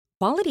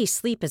Quality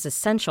sleep is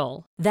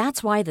essential.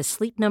 That's why the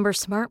Sleep Number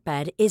Smart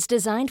Bed is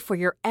designed for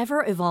your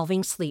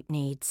ever-evolving sleep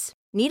needs.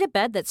 Need a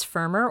bed that's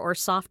firmer or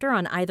softer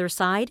on either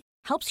side?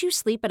 Helps you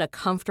sleep at a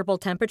comfortable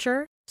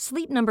temperature?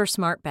 Sleep Number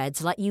Smart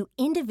Beds let you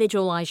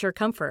individualize your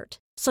comfort,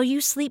 so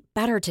you sleep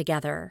better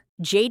together.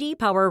 J.D.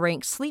 Power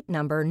ranks Sleep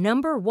Number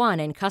number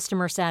 1 in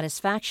customer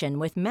satisfaction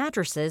with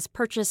mattresses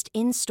purchased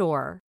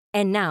in-store.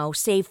 And now,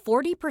 save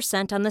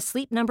 40% on the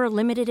Sleep Number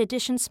Limited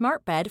Edition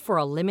Smart Bed for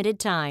a limited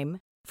time.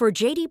 For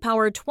J.D.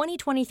 Power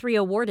 2023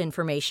 award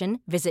information,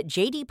 visit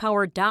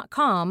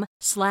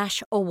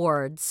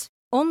jdpower.com/awards.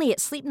 Only at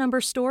Sleep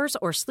Number stores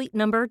or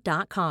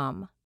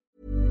sleepnumber.com.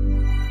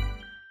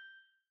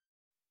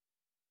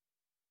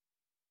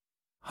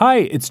 Hi,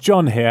 it's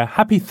John here.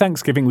 Happy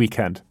Thanksgiving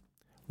weekend.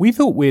 We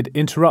thought we'd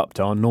interrupt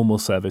our normal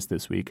service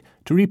this week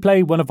to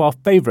replay one of our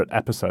favourite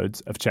episodes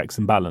of Checks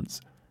and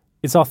Balance.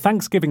 It's our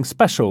Thanksgiving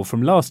special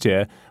from last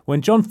year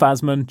when John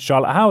Fasman,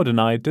 Charlotte Howard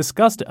and I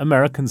discussed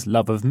Americans'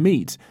 love of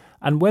meat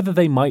and whether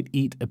they might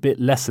eat a bit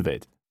less of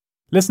it.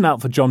 Listen out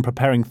for John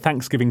preparing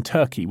Thanksgiving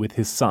turkey with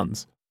his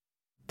sons.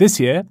 This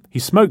year, he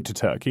smoked a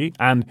turkey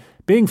and,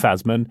 being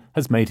Fasman,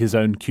 has made his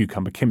own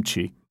cucumber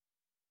kimchi.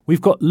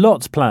 We've got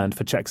lots planned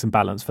for Checks and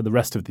Balance for the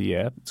rest of the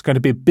year. It's going to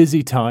be a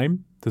busy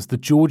time. There's the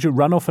Georgia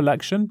runoff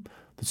election.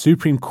 The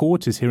Supreme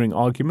Court is hearing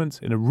arguments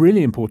in a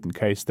really important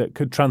case that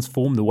could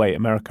transform the way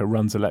America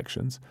runs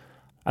elections.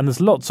 And there's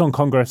lots on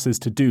Congress's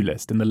to-do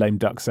list in the lame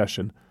duck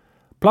session.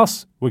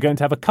 Plus, we're going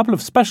to have a couple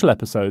of special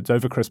episodes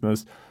over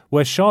Christmas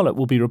where Charlotte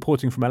will be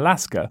reporting from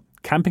Alaska,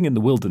 camping in the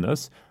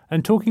wilderness,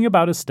 and talking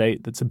about a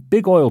state that's a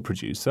big oil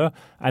producer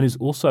and is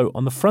also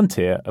on the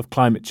frontier of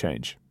climate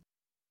change.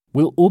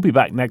 We'll all be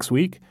back next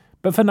week,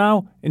 but for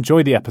now,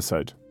 enjoy the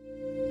episode.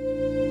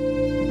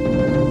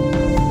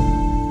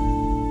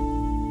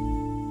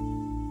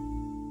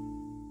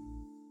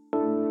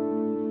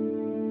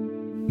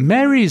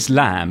 Mary's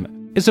Lamb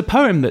is a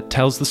poem that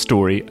tells the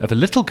story of a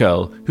little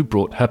girl who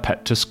brought her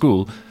pet to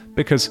school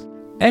because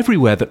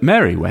everywhere that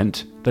Mary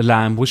went, the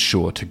lamb was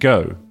sure to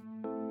go.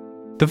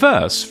 The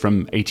verse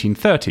from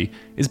 1830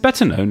 is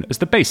better known as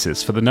the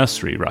basis for the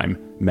nursery rhyme,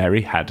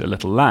 Mary Had a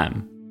Little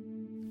Lamb.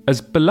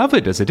 As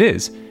beloved as it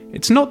is,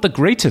 it's not the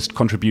greatest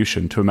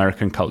contribution to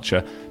American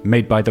culture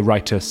made by the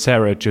writer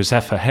Sarah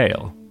Josepha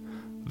Hale.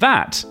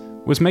 That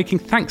was making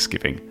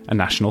Thanksgiving a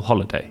national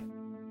holiday.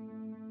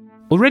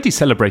 Already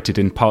celebrated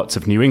in parts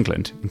of New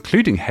England,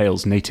 including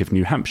Hale's native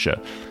New Hampshire,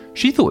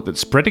 she thought that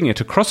spreading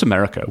it across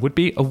America would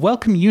be a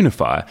welcome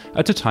unifier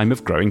at a time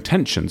of growing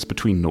tensions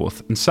between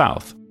North and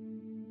South.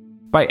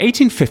 By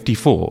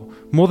 1854,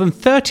 more than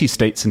 30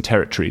 states and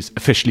territories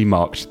officially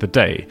marked the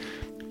day,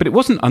 but it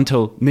wasn't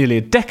until nearly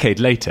a decade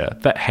later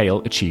that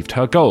Hale achieved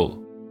her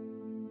goal.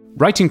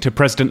 Writing to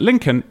President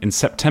Lincoln in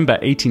September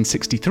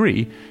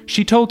 1863,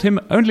 she told him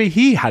only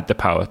he had the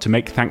power to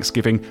make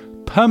Thanksgiving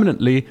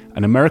permanently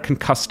an American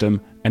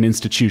custom and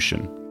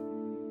institution.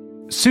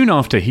 Soon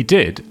after he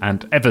did,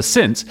 and ever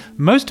since,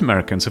 most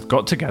Americans have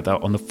got together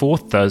on the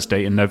fourth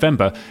Thursday in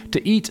November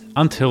to eat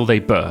until they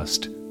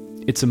burst.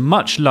 It's a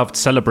much-loved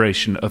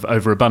celebration of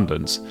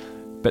overabundance,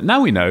 but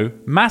now we know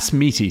mass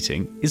meat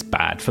eating is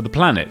bad for the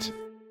planet.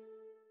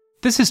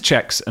 This is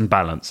Checks and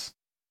Balance.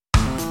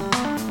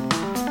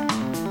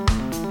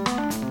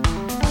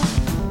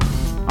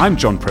 I'm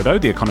John Prideaux,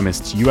 The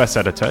Economist's US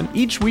editor, and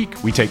each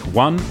week we take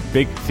one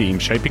big theme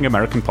shaping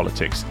American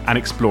politics and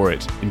explore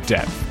it in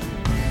depth.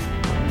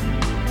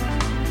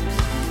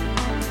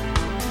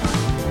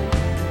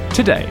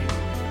 Today,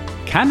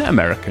 can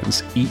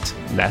Americans eat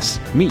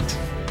less meat?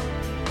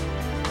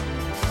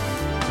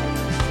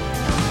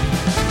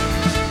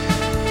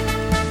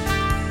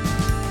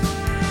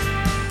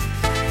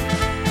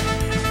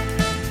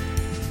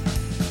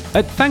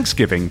 At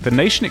Thanksgiving, the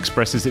nation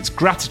expresses its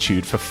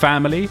gratitude for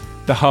family,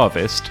 the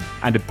harvest,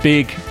 and a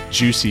big,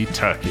 juicy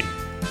turkey.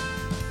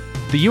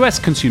 The US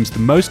consumes the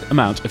most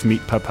amount of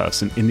meat per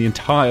person in the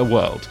entire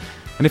world,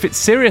 and if it's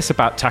serious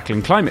about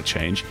tackling climate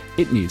change,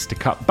 it needs to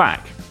cut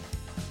back.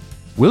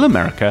 Will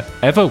America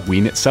ever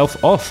wean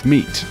itself off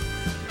meat?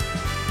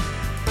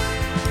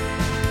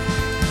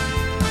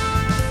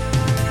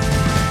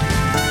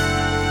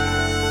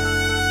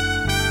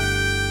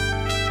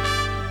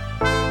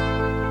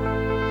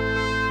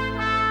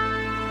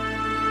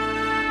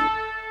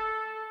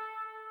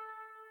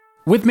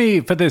 With me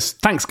for this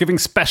Thanksgiving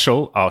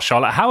special are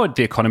Charlotte Howard,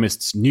 The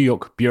Economist's New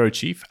York bureau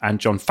chief, and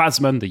John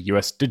Fasman, the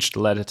US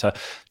digital editor.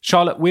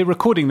 Charlotte, we're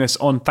recording this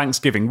on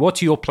Thanksgiving. What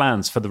are your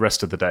plans for the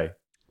rest of the day?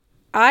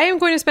 I am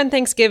going to spend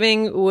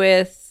Thanksgiving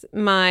with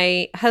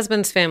my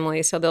husband's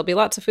family, so there'll be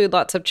lots of food,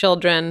 lots of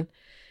children.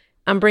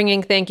 I'm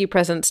bringing thank you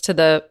presents to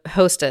the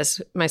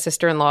hostess, my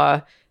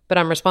sister-in-law, but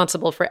I'm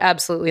responsible for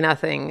absolutely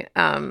nothing.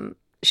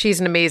 She's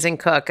an amazing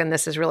cook, and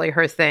this is really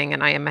her thing,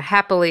 and I am a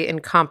happily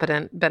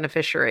incompetent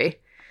beneficiary.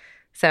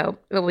 So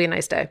it'll be a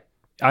nice day.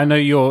 I know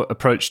your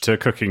approach to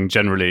cooking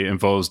generally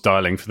involves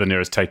dialing for the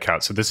nearest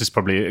takeout, so this is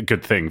probably a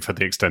good thing for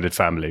the extended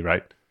family,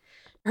 right?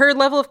 Her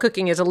level of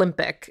cooking is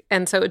Olympic.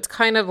 And so it's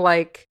kind of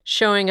like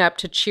showing up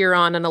to cheer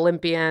on an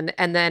Olympian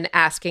and then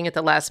asking at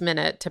the last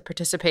minute to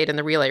participate in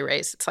the relay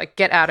race. It's like,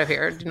 get out of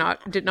here.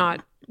 Do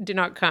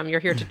not come. You're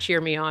here to cheer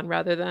me on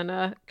rather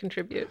than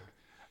contribute.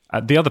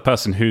 The other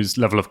person whose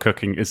level of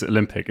cooking is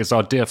Olympic is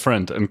our dear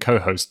friend and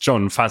co-host,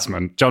 John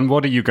Fasman. John,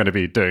 what are you going to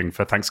be doing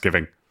for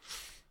Thanksgiving?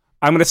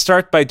 I'm going to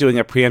start by doing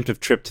a preemptive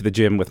trip to the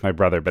gym with my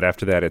brother, but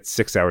after that, it's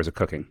 6 hours of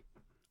cooking.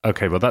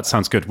 Okay, well, that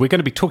sounds good. We're going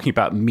to be talking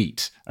about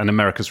meat and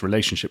America's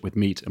relationship with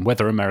meat and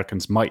whether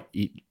Americans might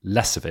eat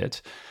less of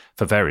it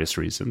for various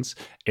reasons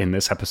in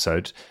this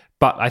episode.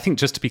 But I think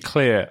just to be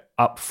clear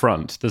up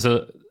front, there's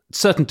a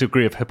certain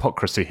degree of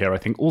hypocrisy here. I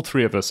think all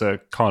three of us are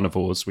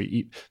carnivores. We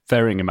eat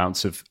varying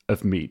amounts of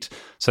meat.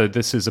 So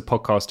this is a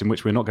podcast in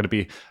which we're not going to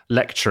be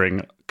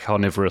lecturing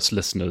carnivorous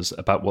listeners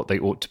about what they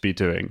ought to be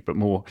doing, but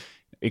more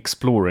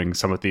exploring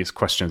some of these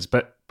questions.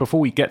 But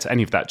before we get to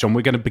any of that, John,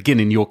 we're going to begin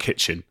in your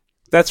kitchen.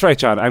 That's right,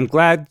 John. I'm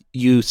glad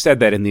you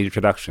said that in the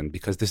introduction,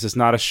 because this is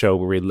not a show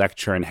where we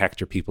lecture and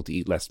hector people to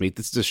eat less meat.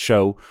 This is a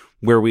show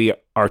where we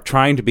are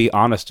trying to be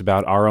honest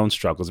about our own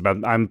struggles.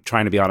 I'm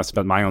trying to be honest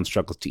about my own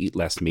struggles to eat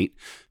less meat.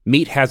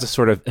 Meat has a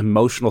sort of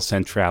emotional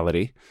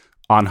centrality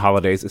on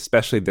holidays,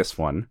 especially this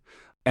one.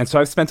 And so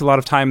I've spent a lot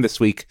of time this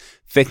week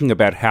thinking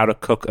about how to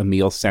cook a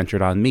meal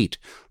centered on meat,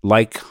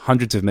 like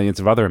hundreds of millions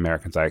of other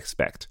Americans, I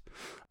expect.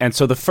 And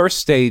so the first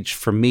stage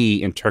for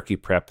me in turkey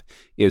prep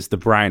is the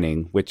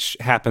brining, which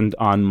happened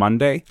on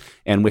Monday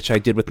and which I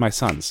did with my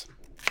sons.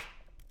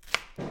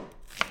 All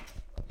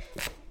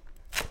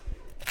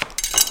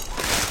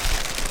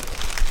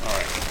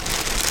right.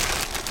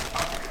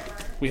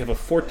 We have a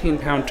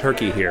 14-pound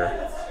turkey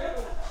here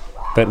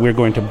that we're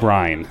going to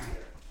brine.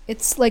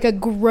 It's like a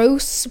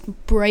gross,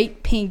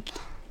 bright pink,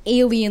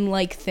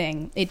 alien-like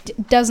thing.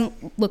 It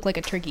doesn't look like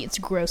a turkey. It's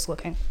gross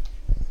looking.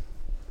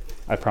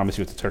 I promise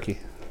you it's a turkey.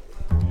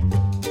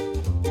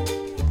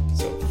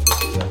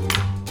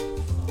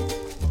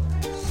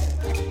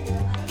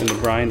 In the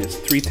brine is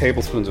 3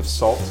 tablespoons of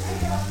salt.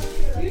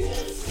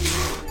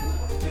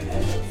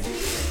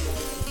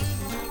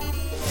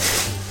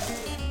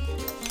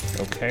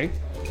 Okay.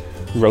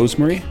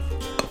 Rosemary.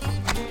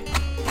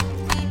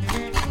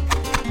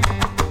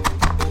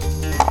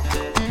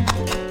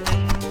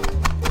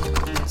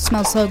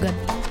 Smells so good.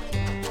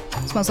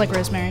 Smells like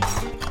rosemary.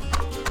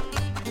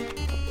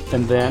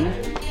 And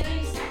then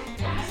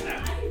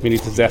we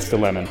need to zest a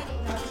lemon.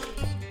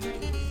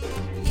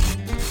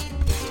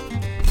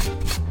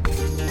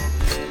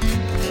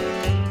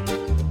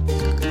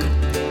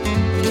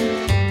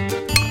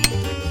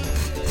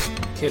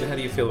 Kid, how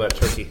do you feel about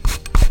turkey?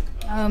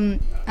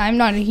 I'm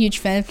not a huge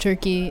fan of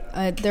turkey.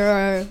 There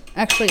are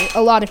actually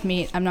a lot of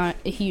meat I'm not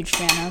a huge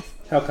fan of.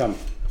 How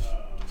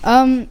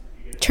come?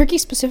 Turkey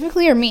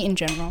specifically or meat in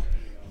general?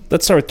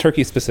 Let's start with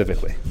turkey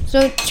specifically.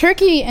 So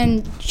turkey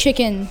and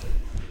chicken,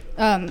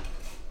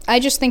 I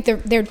just think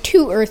they're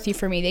too earthy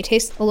for me. They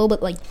taste a little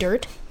bit like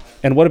dirt.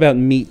 And what about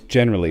meat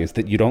generally? Is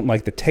that you don't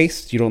like the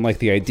taste, you don't like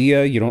the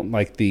idea, you don't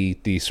like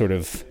the sort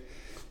of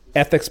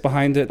ethics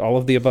behind it, all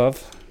of the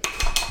above?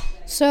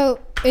 So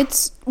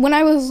it's when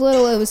I was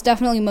little, it was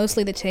definitely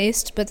mostly the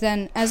taste, but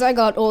then as I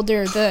got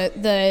older,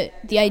 the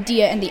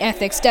idea and the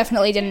ethics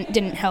definitely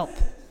didn't help.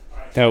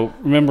 Now,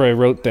 remember I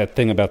wrote that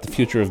thing about the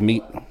future of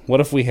meat? What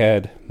if we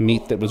had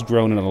meat that was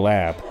grown in a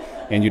lab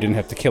and you didn't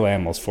have to kill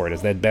animals for it?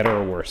 Is that better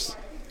or worse?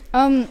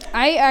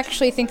 I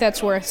actually think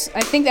that's worse.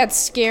 I think that's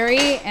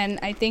scary, and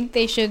I think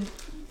they should.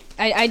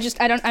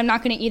 I'm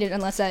not going to eat it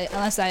unless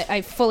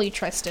I fully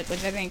trust it,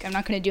 which I think I'm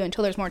not going to do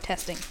until there's more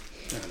testing.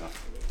 Fair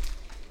enough.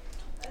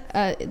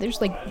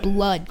 There's like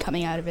blood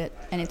coming out of it,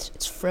 and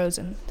it's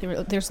frozen.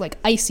 There's like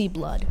icy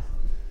blood.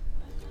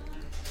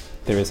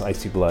 There is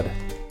icy blood.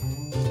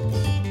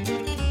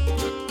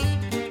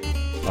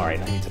 All right,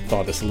 I need to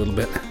thaw this a little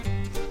bit.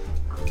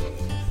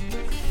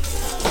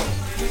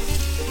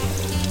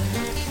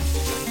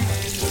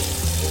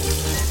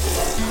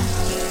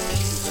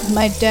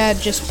 My dad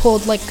just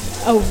pulled like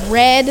a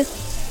red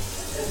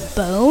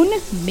bone,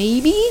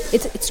 maybe?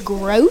 It's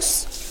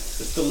gross.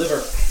 It's the liver.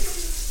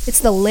 It's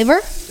the liver?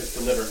 It's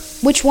the liver.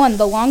 Which one,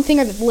 the long thing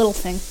or the little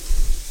thing?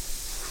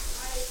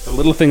 The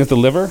little thing is the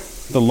liver,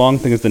 the long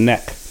thing is the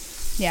neck.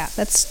 Yeah,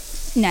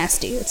 that's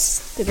nasty.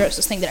 It's the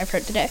grossest thing that I've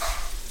heard today.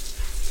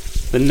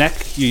 The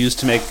neck you use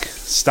to make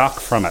stock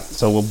from it,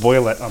 so we'll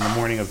boil it on the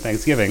morning of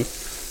Thanksgiving.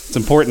 It's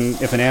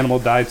important, if an animal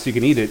died so you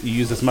can eat it, you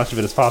use as much of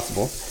it as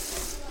possible.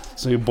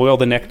 So you boil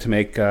the neck to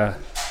make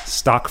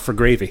stock for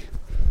gravy.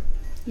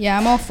 Yeah,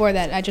 I'm all for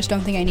that. I just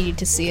don't think I needed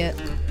to see it.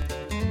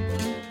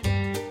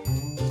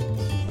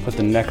 Put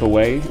the neck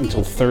away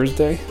until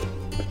Thursday.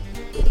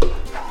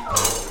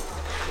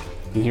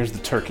 And here's the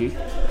turkey.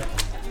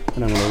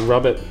 And I'm going to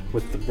rub it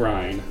with the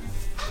brine.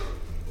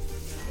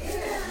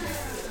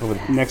 Over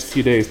the next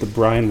few days, the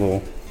brine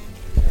will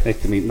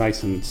make the meat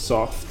nice and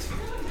soft,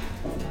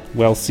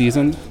 well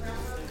seasoned.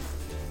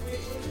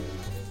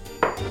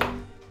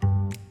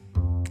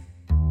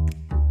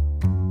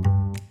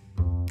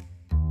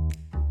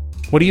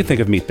 What do you think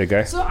of meat, big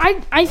guy? So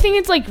I think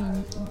it's like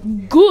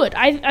good.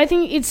 I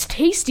think it's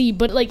tasty,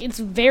 but like it's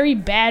very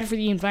bad for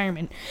the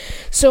environment.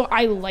 So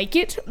I like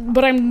it,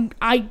 but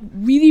I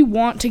really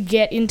want to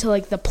get into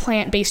like the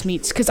plant-based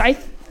meats because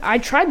I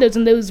tried those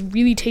and those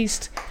really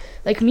taste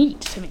like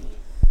meat to me.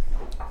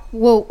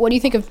 Well, what do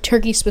you think of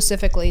turkey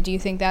specifically? Do you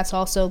think that's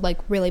also like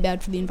really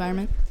bad for the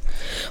environment?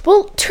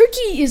 Well,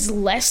 turkey is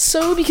less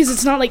so because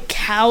it's not like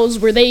cows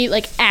where they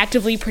like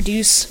actively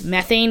produce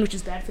methane, which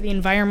is bad for the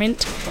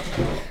environment.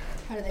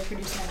 How do they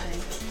produce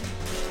methane?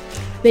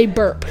 They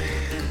burp.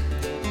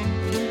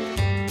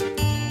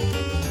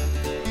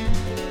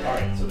 All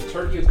right, so the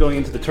turkey is going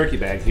into the turkey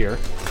bag here.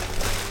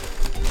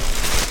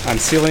 I'm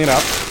sealing it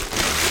up,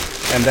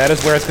 and that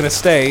is where it's going to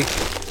stay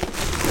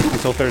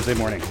until Thursday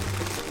morning.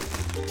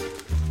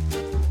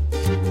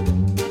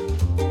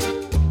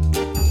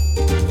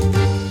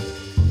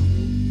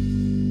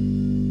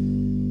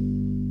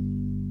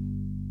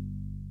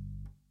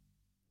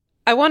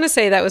 I want to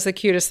say that was the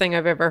cutest thing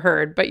I've ever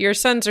heard, but your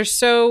sons are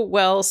so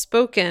well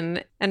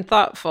spoken and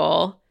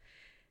thoughtful.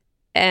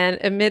 And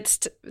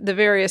amidst the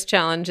various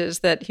challenges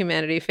that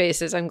humanity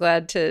faces, I'm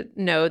glad to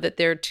know that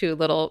they're two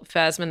little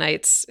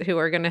Phasmonites who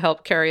are going to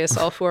help carry us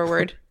all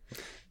forward.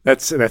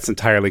 That's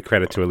entirely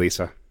credit to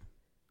Elisa.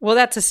 Well,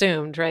 that's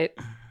assumed, right?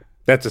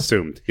 That's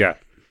assumed, yeah.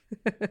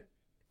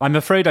 I'm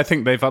afraid I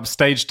think they've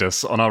upstaged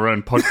us on our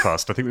own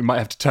podcast. I think we might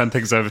have to turn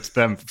things over to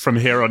them from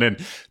here on in.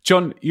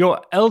 John,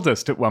 your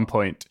eldest at one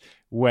point,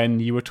 when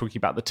you were talking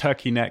about the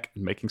turkey neck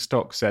and making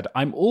stock, said,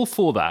 "I'm all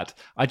for that.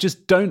 I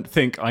just don't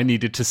think I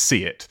needed to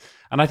see it."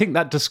 And I think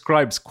that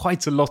describes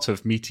quite a lot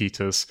of meat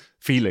eaters'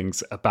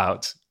 feelings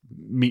about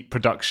meat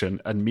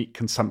production and meat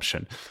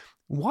consumption.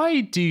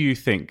 Why do you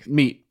think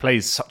meat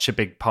plays such a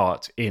big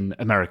part in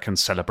American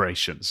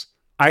celebrations?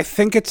 I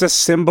think it's a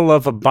symbol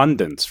of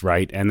abundance,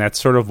 right? And that's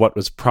sort of what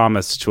was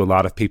promised to a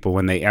lot of people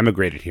when they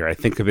emigrated here. I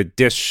think of a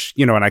dish,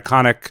 an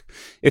iconic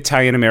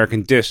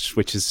Italian-American dish,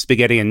 which is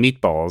spaghetti and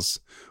meatballs,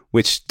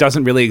 which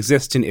doesn't really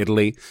exist in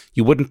Italy.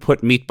 You wouldn't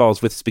put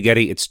meatballs with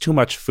spaghetti. It's too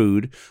much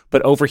food.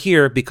 But over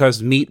here,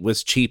 because meat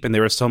was cheap and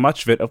there was so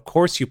much of it, of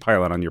course you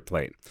pile it on your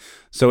plate.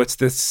 So it's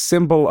this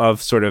symbol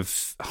of sort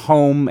of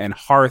home and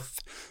hearth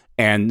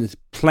and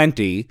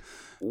plenty,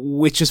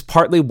 which is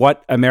partly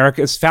what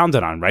America is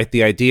founded on, right?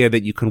 The idea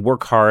that you can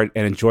work hard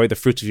and enjoy the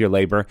fruits of your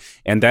labor,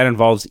 and that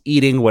involves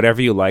eating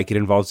whatever you like. It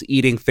involves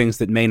eating things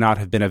that may not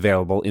have been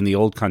available in the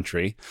old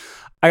country.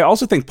 I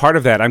also think part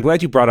of that, I'm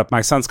glad you brought up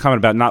my son's comment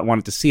about not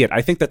wanting to see it.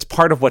 I think that's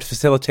part of what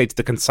facilitates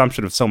the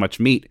consumption of so much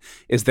meat,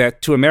 is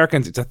that to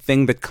Americans, it's a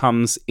thing that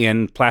comes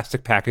in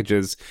plastic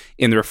packages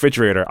in the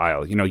refrigerator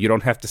aisle. You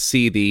don't have to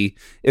see the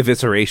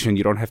evisceration.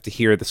 You don't have to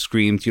hear the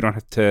screams. You don't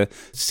have to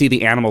see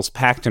the animals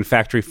packed in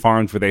factory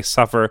farms where they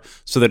suffer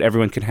so that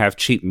everyone can have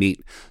cheap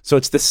meat. So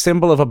it's the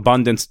symbol of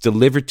abundance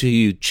delivered to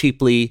you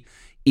cheaply,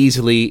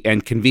 easily,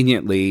 and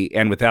conveniently,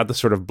 and without the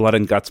sort of blood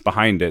and guts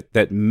behind it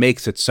that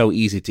makes it so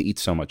easy to eat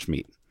so much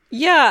meat.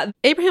 Yeah.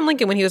 Abraham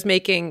Lincoln, when he was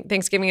making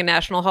Thanksgiving a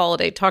national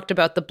holiday, talked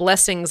about the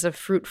blessings of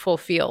fruitful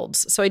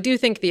fields. So I do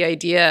think the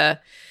idea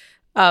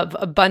of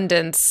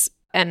abundance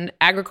and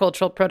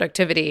agricultural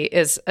productivity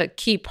is a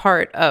key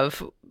part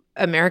of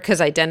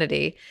America's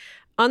identity.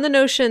 On the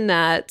notion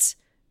that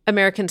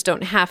Americans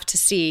don't have to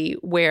see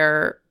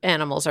where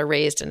animals are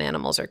raised and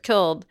animals are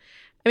killed,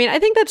 I mean, I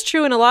think that's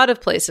true in a lot of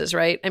places,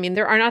 right? I mean,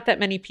 there are not that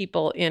many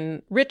people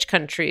in rich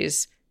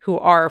countries who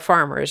are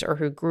farmers or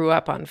who grew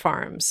up on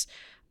farms.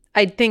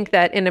 I think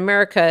that in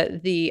America,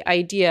 the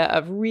idea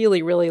of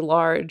really, really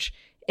large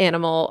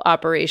animal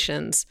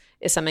operations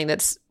is something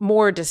that's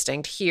more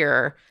distinct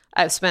here.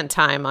 I've spent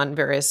time on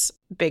various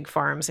big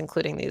farms,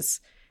 including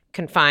these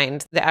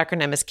confined, the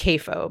acronym is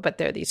CAFO, but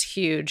they're these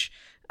huge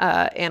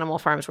animal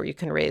farms where you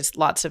can raise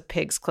lots of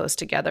pigs close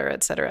together,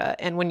 et cetera.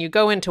 And when you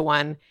go into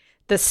one,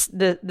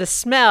 the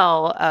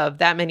smell of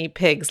that many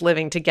pigs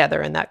living together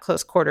in that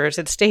close quarters,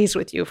 it stays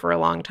with you for a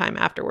long time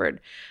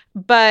afterward.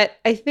 But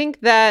I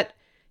think that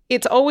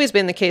it's always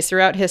been the case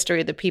throughout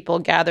history that people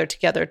gather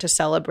together to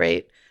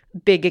celebrate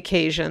big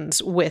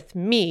occasions with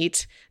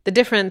meat. The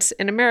difference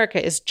in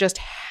America is just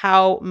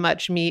how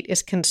much meat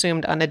is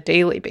consumed on a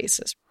daily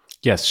basis.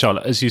 Yes,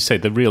 Charlotte, as you say,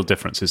 the real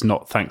difference is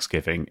not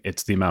Thanksgiving.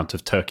 It's the amount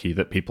of turkey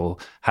that people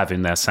have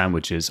in their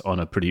sandwiches on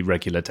a pretty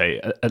regular day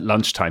at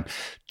lunchtime.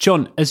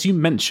 John, as you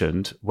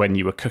mentioned when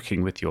you were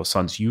cooking with your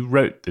sons, you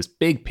wrote this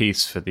big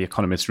piece for The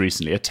Economist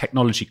recently, a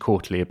technology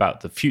quarterly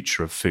about the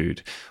future of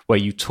food, where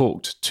you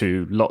talked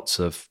to lots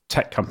of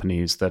tech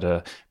companies that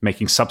are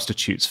making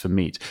substitutes for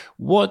meat.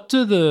 What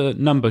do the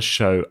numbers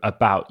show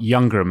about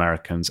younger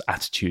Americans'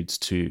 attitudes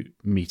to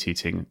meat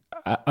eating?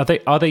 Are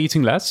they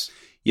eating less?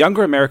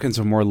 Younger Americans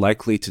are more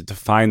likely to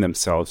define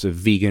themselves as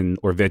vegan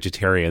or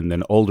vegetarian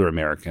than older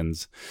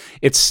Americans.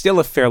 It's still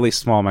a fairly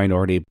small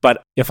minority,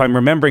 but if I'm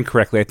remembering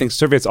correctly, I think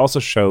surveys also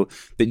show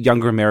that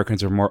younger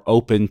Americans are more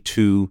open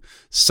to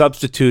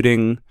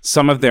substituting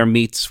some of their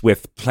meats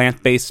with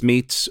plant-based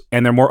meats,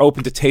 and they're more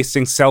open to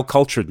tasting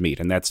cell-cultured meat,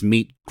 and that's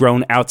meat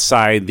grown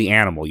outside the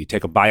animal. You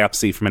take a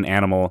biopsy from an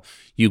animal,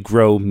 you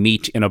grow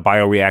meat in a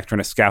bioreactor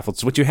and a scaffold.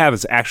 So what you have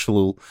is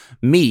actual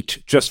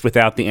meat just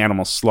without the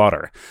animal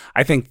slaughter.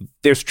 I think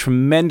there's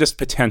tremendous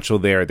potential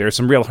there. There's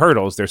some real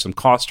hurdles. There's some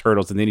cost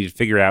hurdles that they need to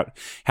figure out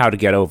how to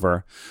get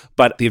over.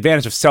 But the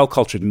advantage of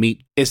cell-cultured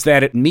meat is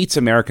that it meets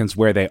Americans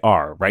where they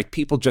are, right?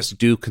 People just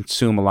do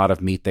consume a lot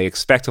of meat. They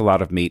expect a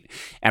lot of meat.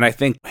 And I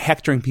think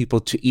hectoring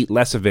people to eat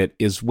less of it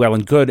is well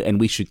and good,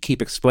 and we should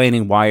keep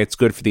explaining why it's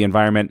good for the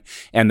environment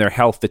and their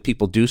health that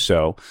people do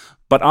so.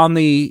 But on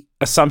the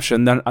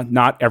assumption that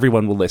not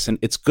everyone will listen,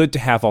 it's good to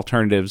have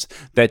alternatives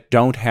that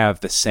don't have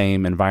the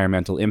same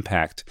environmental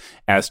impact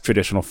as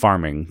traditional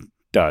farming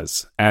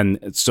does. And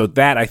so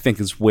that, I think,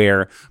 is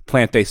where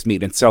plant-based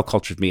meat and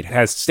cell-cultured meat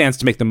stands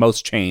to make the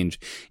most change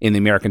in the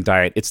American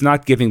diet. It's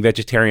not giving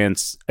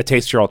vegetarians a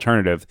tastier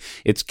alternative.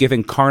 It's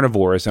giving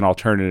carnivores an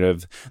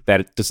alternative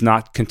that does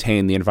not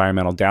contain the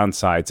environmental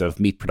downsides of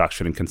meat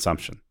production and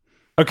consumption.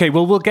 Okay,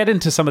 well, we'll get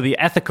into some of the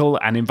ethical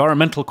and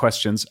environmental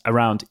questions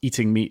around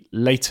eating meat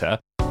later.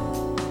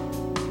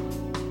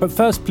 But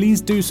first, please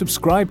do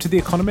subscribe to The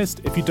Economist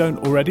if you don't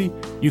already.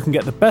 You can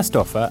get the best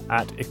offer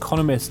at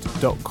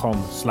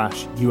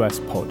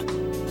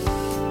economist.com/USpod.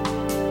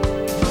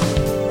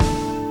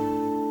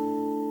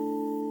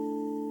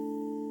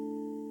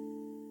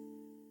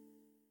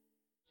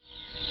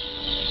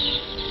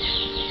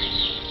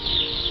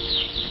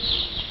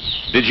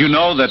 Did you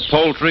know that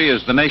poultry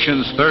is the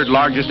nation's third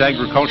largest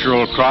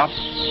agricultural crop?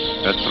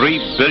 A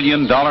 $3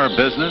 billion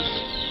business?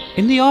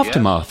 In the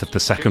aftermath of the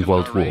Second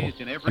World War,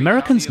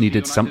 Americans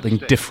needed something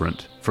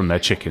different from their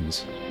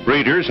chickens.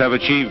 Breeders have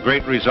achieved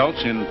great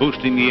results in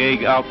boosting the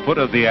egg output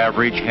of the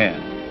average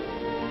hen.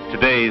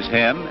 Today's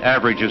hen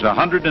averages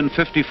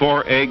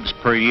 154 eggs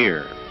per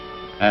year,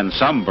 and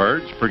some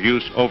birds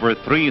produce over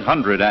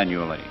 300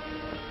 annually.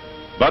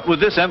 But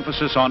with this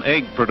emphasis on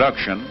egg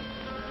production,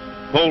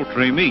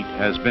 poultry meat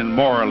has been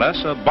more or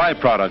less a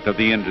byproduct of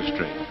the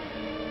industry.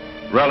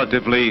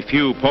 Relatively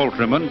few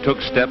poultrymen took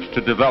steps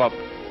to develop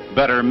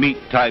better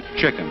meat-type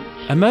chickens.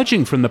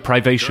 Emerging from the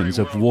privations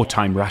of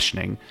wartime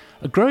rationing,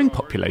 a growing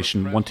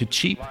population wanted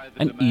cheap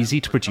and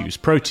easy-to-produce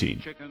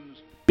protein.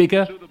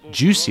 Bigger,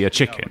 juicier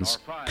chickens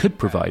could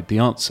provide the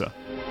answer.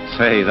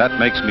 Say, that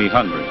makes me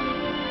hungry.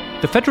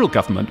 The federal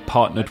government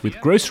partnered with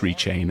grocery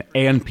chain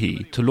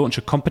A&P to launch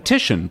a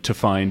competition to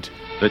find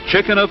the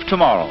chicken of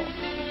tomorrow.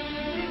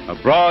 A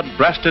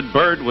broad-breasted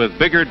bird with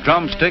bigger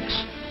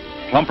drumsticks,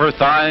 plumper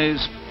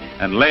thighs,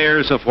 and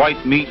layers of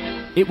white meat.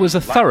 It was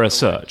a thorough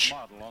search.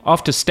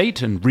 After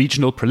state and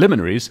regional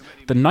preliminaries,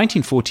 the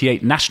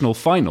 1948 national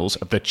finals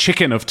of the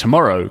Chicken of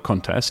Tomorrow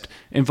contest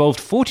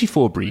involved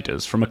 44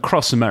 breeders from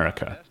across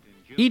America.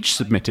 Each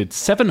submitted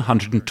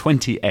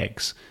 720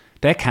 eggs,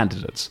 their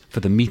candidates for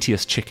the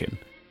meatiest chicken.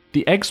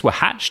 The eggs were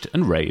hatched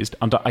and raised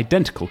under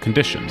identical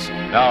conditions.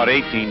 Now at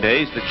 18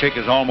 days, the chick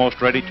is almost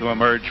ready to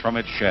emerge from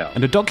its shell.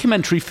 And a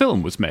documentary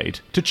film was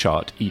made to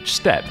chart each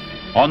step.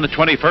 On the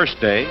 21st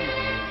day,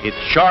 its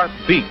sharp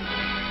beak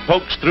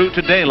pokes through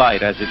to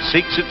daylight as it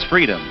seeks its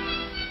freedom.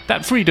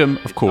 That freedom,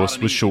 of course,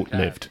 was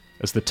short-lived,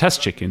 as the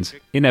test chickens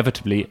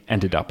inevitably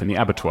ended up in the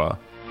abattoir.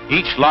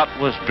 Each lot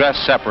was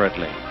dressed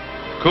separately,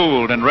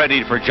 cooled and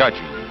ready for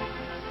judging.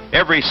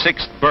 Every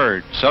sixth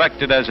bird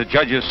selected as a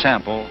judge's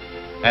sample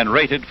and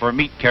rated for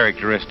meat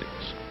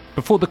characteristics.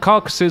 Before the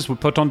carcasses were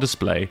put on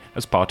display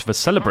as part of a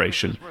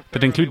celebration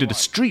that included a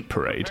street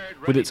parade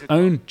with its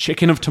own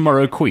Chicken of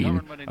Tomorrow queen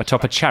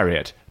atop a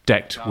chariot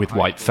decked with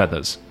white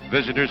feathers.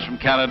 Visitors from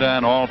Canada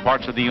and all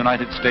parts of the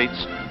United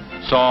States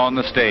saw on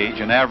the stage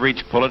an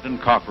average pullet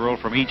and cockerel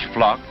from each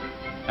flock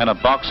and a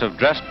box of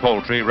dressed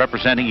poultry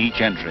representing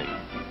each entry.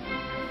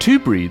 Two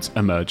breeds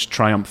emerged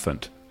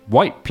triumphant.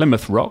 White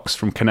Plymouth Rocks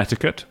from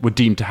Connecticut were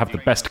deemed to have the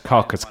best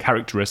carcass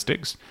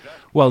characteristics,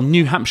 while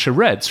New Hampshire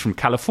Reds from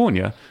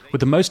California were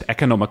the most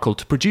economical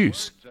to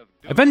produce.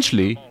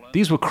 Eventually,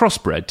 these were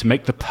crossbred to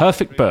make the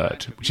perfect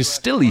bird, which is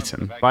still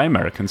eaten by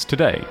Americans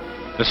today.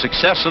 The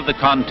success of the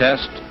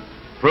contest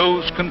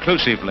proves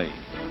conclusively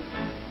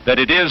that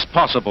it is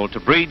possible to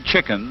breed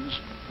chickens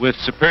with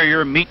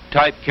superior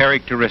meat-type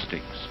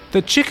characteristics.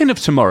 The Chicken of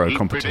Tomorrow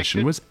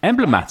competition was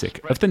emblematic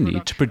of the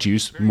need to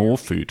produce more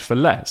food for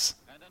less.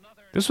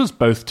 This was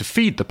both to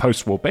feed the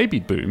post-war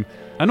baby boom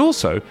and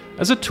also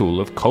as a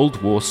tool of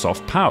Cold War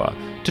soft power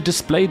to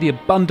display the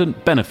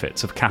abundant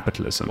benefits of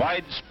capitalism.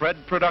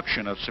 Widespread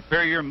production of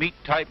superior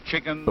meat-type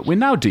chickens. But we're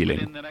now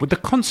dealing with the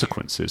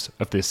consequences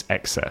of this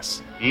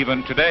excess.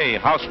 Even today,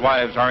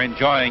 housewives are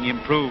enjoying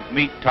improved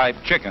meat-type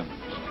chickens.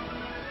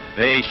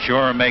 They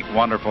sure make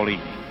wonderful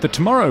eating. The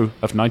tomorrow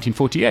of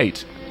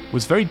 1948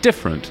 was very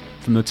different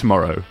from the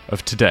tomorrow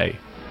of today.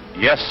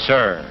 Yes,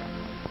 sir.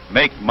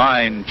 Make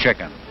mine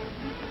chicken.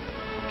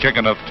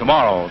 Chicken of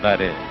tomorrow, that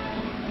is.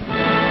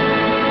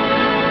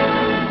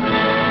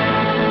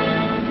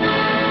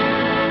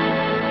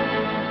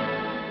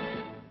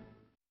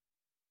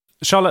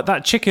 Charlotte,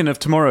 that Chicken of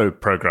Tomorrow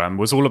program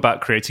was all about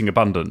creating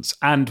abundance.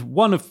 And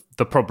one of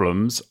the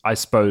problems, I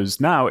suppose,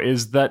 now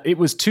is that it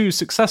was too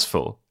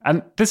successful.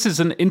 And this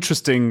is an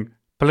interesting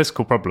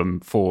political problem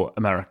for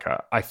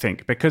America, I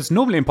think, because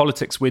normally in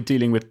politics, we're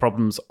dealing with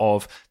problems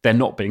of there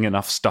not being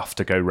enough stuff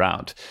to go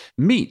round.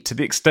 Meat, to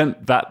the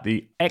extent that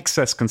the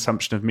excess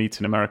consumption of meat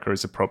in America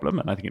is a problem,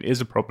 and I think it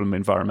is a problem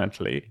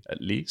environmentally,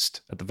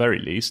 at the very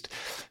least,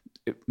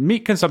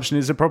 meat consumption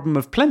is a problem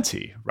of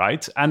plenty,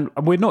 right? And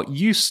we're not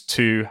used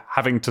to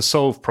having to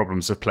solve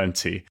problems of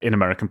plenty in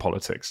American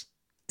politics.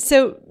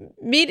 So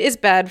meat is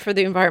bad for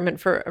the environment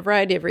for a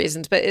variety of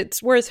reasons, but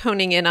it's worth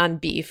honing in on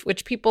beef,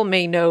 which people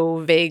may know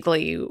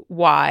vaguely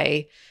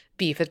why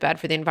beef is bad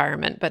for the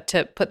environment, but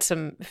to put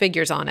some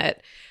figures on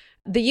it.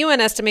 The UN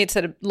estimates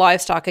that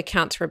livestock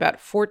accounts for about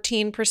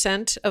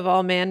 14% of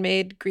all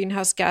man-made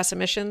greenhouse gas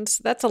emissions.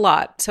 That's a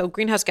lot. So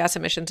greenhouse gas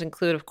emissions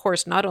include, of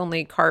course, not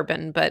only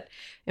carbon, but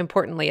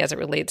importantly, as it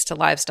relates to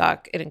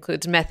livestock, it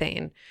includes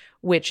methane,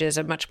 which is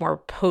a much more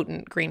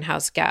potent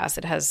greenhouse gas.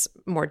 It has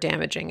more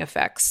damaging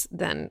effects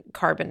than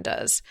carbon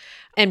does.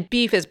 And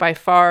beef is by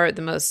far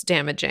the most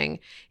damaging.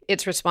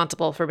 It's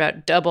responsible for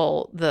about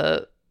double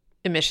the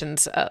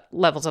emissions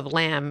levels of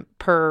lamb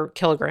per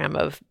kilogram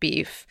of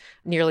beef,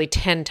 nearly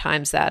 10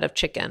 times that of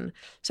chicken.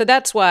 So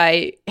that's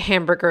why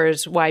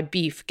why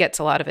beef gets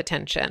a lot of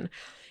attention.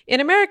 In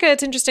America,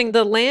 it's interesting,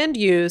 the land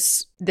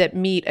use that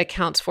meat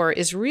accounts for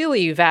is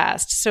really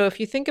vast. So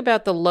if you think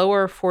about the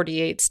lower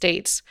 48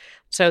 states,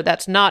 so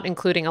that's not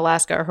including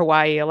Alaska or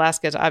Hawaii.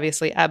 Alaska is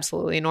obviously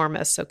absolutely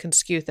enormous, so can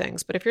skew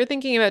things. But if you're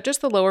thinking about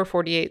just the lower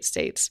 48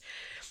 states,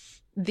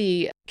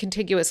 the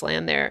contiguous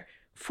land there,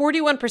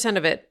 41%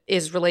 of it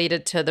is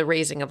related to the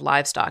raising of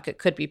livestock. It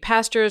could be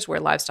pastures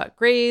where livestock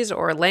graze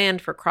or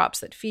land for crops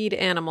that feed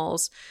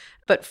animals.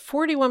 But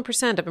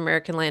 41% of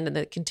American land in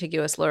the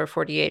contiguous lower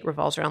 48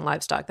 revolves around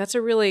livestock. That's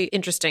a really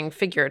interesting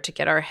figure to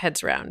get our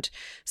heads around.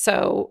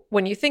 So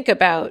when you think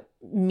about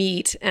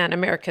meat and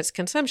America's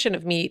consumption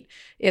of meat,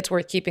 it's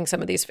worth keeping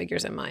some of these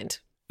figures in mind.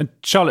 And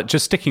Charlotte,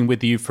 just sticking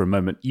with you for a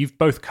moment, you've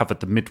both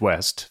covered the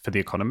Midwest for The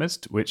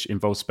Economist, which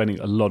involves spending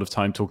a lot of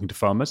time talking to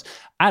farmers.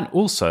 And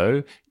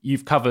also,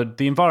 you've covered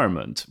the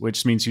environment,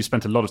 which means you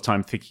spent a lot of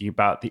time thinking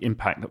about the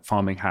impact that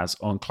farming has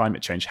on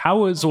climate change.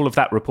 How has all of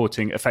that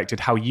reporting affected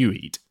how you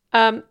eat?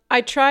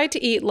 I try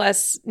to eat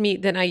less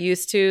meat than I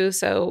used to.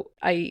 So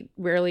I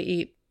rarely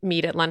eat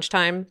meat at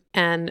lunchtime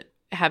and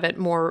have it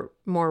more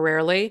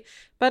rarely,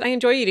 but I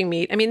enjoy eating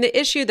meat. I mean, the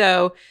issue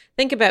though,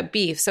 think about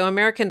beef. So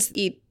Americans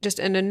eat just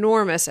an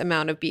enormous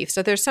amount of beef.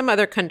 So there's some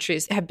other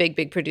countries that have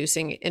big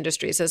producing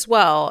industries as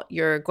well,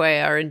 Uruguay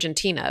or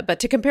Argentina. But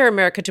to compare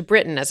America to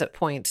Britain as a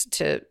point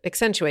to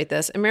accentuate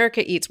this,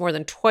 America eats more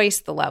than twice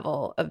the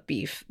level of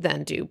beef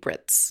than do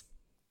Brits.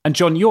 And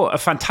John, you're a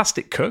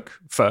fantastic cook,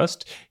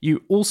 first.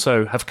 You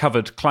also have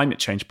covered climate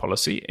change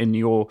policy in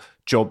your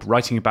job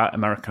writing about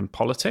American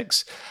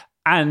politics.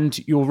 And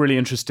you're really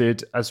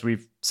interested, as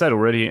we've said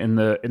already, in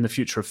the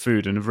future of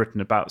food and have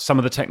written about some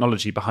of the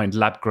technology behind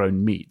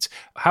lab-grown meat.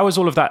 How has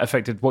all of that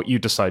affected what you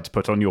decide to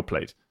put on your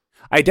plate?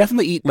 I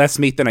definitely eat less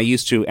meat than I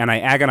used to, and I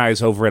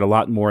agonize over it a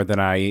lot more than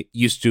I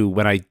used to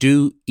when I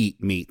do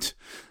eat meat.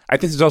 I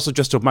think there's also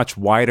just a much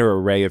wider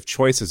array of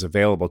choices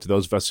available to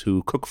those of us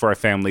who cook for our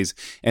families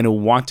and who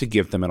want to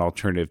give them an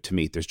alternative to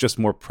meat. There's just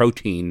more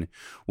protein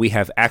we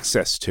have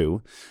access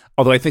to,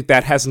 although I think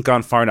that hasn't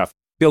gone far enough.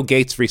 Bill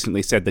Gates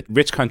recently said that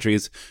rich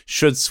countries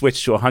should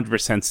switch to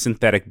 100%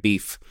 synthetic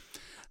beef.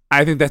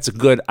 I think that's a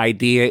good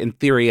idea. In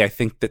theory, I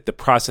think that the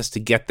process to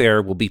get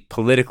there will be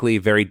politically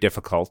very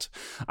difficult.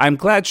 I'm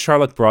glad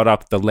Charlotte brought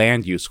up the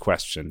land use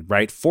question,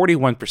 right?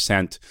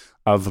 41%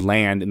 of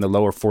land in the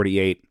lower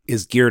 48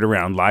 is geared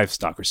around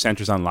livestock or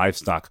centers on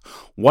livestock.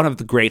 One of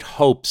the great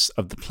hopes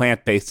of the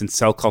plant-based and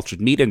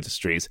cell-cultured meat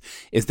industries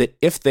is that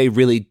if they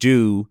really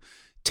do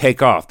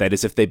take off, that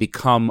is, if they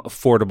become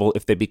affordable,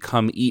 if they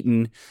become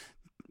eaten,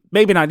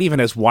 maybe not even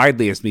as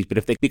widely as meat, but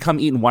if they become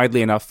eaten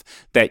widely enough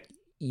that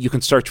you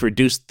can start to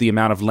reduce the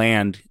amount of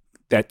land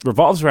that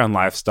revolves around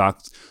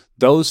livestock,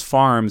 those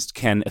farms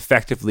can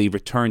effectively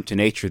return to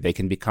nature. They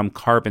can become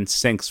carbon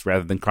sinks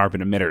rather than carbon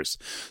emitters.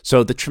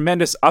 So the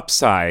tremendous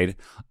upside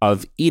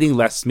of eating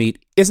less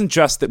meat isn't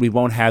just that we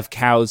won't have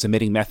cows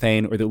emitting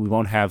methane or that we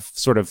won't have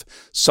sort of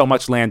so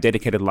much land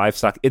dedicated to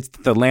livestock. It's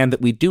the land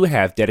that we do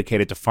have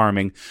dedicated to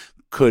farming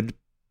could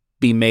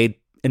be made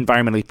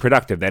environmentally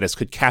productive, that is,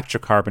 could capture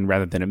carbon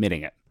rather than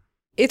emitting it.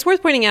 It's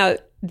worth pointing out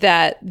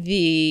that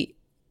the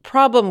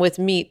problem with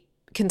meat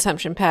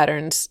consumption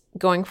patterns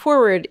going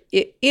forward,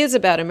 it is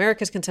about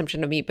America's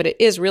consumption of meat, but it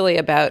is really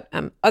about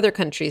other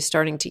countries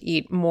starting to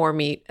eat more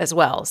meat as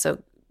well.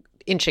 So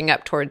inching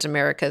up towards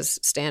America's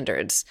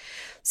standards.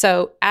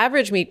 So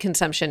average meat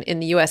consumption in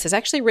the US has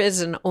actually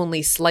risen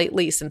only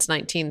slightly since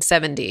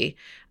 1970.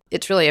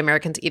 It's really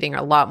Americans eating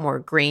a lot more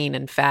grain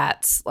and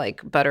fats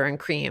like butter and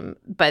cream,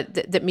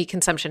 but the meat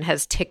consumption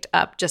has ticked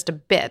up just a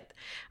bit.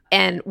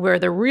 And where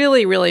the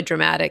really, really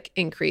dramatic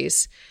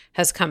increase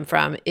has come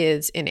from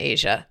is in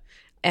Asia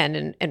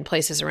and in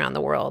places around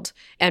the world.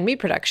 And meat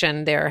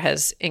production there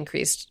has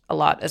increased a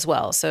lot as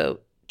well. So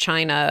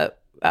China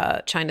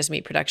China's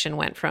meat production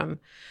went from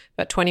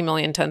about 20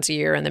 million tons a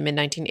year in the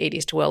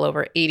mid-1980s to well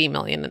over 80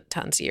 million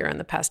tons a year in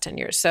the past 10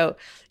 years. So,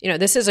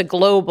 this is a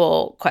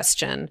global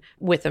question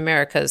with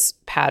America's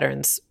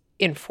patterns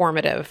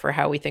informative for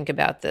how we think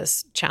about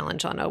this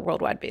challenge on a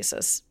worldwide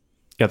basis.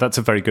 Yeah, that's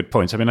a very good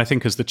point. I mean, I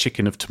think as the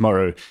chicken of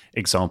tomorrow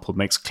example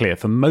makes clear,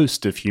 for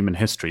most of human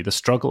history, the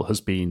struggle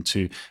has been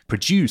to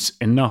produce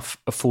enough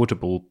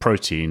affordable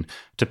protein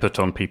to put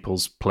on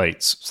people's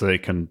plates so they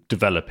can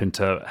develop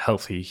into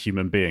healthy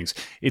human beings.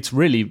 It's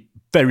really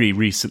very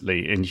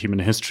recently in human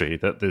history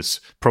that this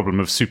problem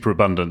of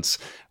superabundance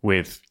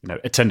with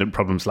attendant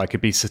problems like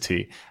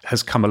obesity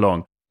has come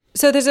along.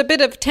 So there's a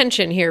bit of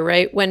tension here,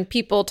 right? When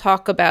people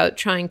talk about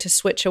trying to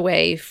switch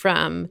away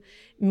from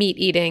meat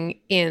eating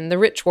in the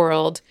rich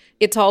world,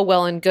 it's all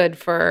well and good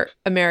for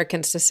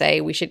Americans to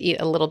say we should eat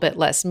a little bit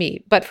less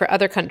meat. But for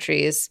other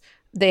countries,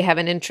 they have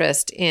an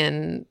interest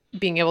in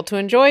being able to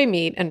enjoy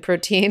meat and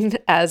protein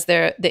as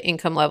the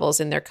income levels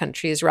in their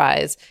countries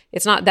rise.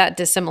 It's not that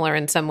dissimilar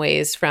in some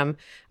ways from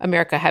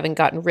America having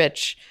gotten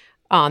rich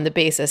on the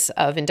basis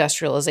of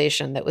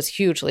industrialization that was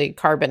hugely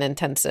carbon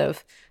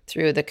intensive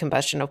through the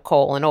combustion of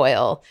coal and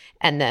oil,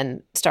 and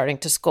then starting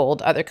to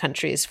scold other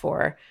countries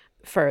for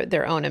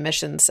their own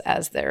emissions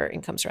as their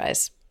incomes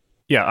rise.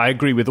 Yeah, I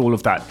agree with all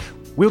of that.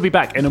 We'll be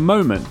back in a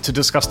moment to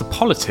discuss the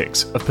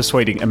politics of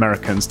persuading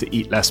Americans to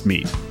eat less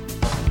meat.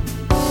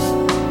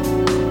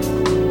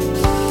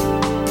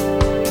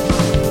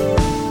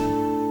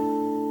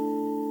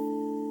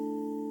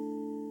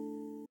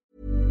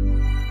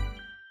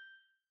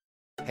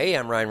 Hey,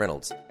 I'm Ryan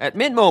Reynolds. At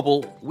Mint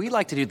Mobile, we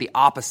like to do the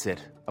opposite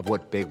of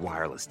what Big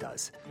Wireless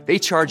does. They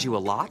charge you a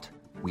lot.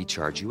 We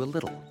charge you a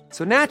little.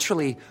 So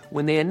naturally,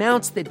 when they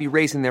announced they'd be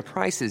raising their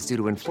prices due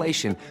to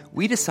inflation,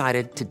 we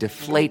decided to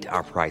deflate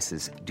our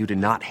prices due to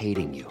not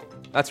hating you.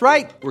 That's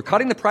right. We're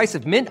cutting the price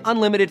of Mint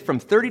Unlimited from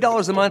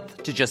 $30 a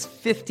month to just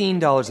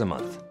 $15 a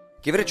month.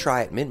 Give it a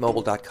try at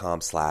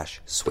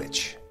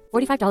mintmobile.com/switch.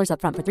 $45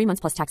 up front for 3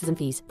 months plus taxes and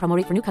fees. Promo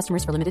rate for new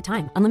customers for limited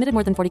time. Unlimited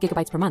more than 40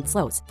 gigabytes per month.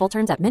 Slows full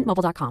terms at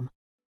mintmobile.com.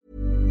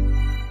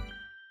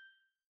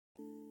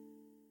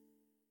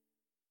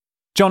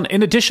 John,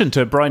 in addition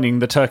to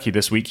brining the turkey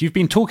this week, you've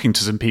been talking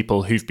to some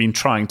people who've been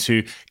trying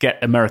to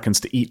get Americans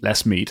to eat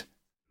less meat.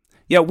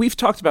 Yeah, we've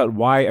talked about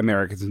why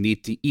Americans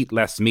need to eat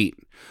less meat,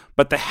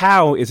 but the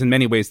how is in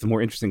many ways the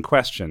more interesting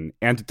question.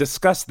 And to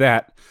discuss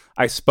that,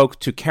 I spoke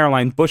to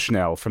Caroline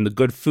Bushnell from the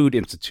Good Food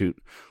Institute,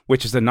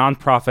 which is a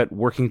nonprofit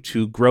working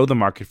to grow the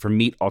market for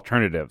meat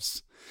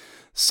alternatives.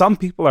 Some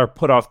people are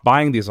put off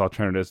buying these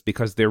alternatives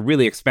because they're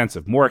really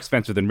expensive, more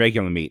expensive than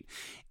regular meat.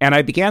 And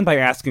I began by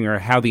asking her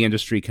how the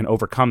industry can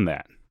overcome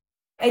that.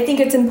 I think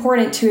it's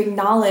important to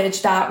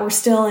acknowledge that we're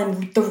still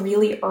in the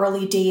really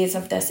early days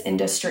of this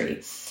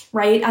industry,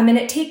 right? I mean,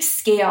 it takes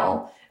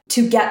scale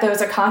to get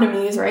those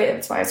economies, right?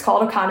 That's why it's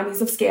called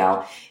economies of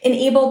scale, and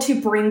able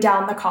to bring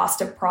down the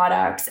cost of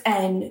products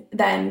and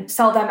then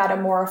sell them at a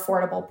more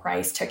affordable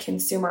price to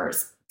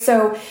consumers.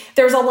 So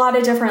there's a lot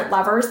of different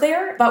levers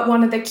there, but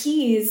one of the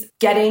keys,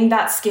 getting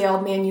that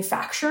scaled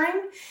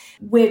manufacturing,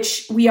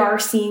 which we are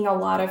seeing a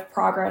lot of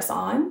progress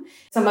on.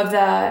 Some of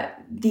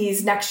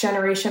these next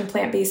generation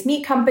plant-based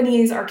meat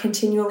companies are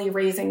continually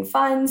raising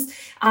funds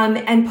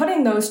and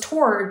putting those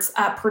towards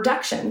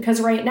production. Because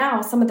right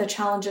now, some of the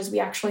challenges we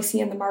actually see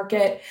in the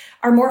market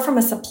are more from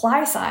a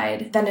supply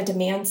side than a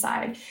demand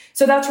side.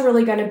 So that's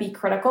really going to be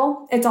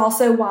critical. It's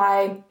also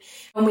why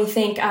when we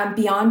think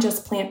beyond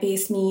just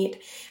plant-based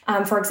meat,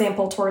 for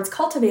example, towards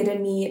cultivated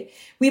meat,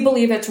 we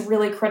believe it's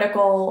really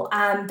critical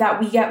that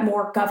we get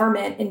more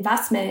government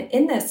investment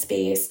in this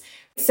space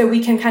so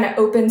we can kind of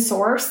open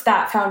source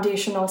that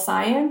foundational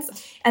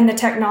science and the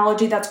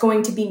technology that's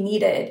going to be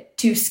needed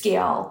to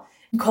scale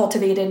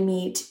cultivated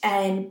meat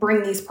and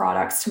bring these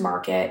products to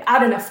market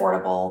at an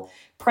affordable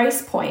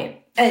price point.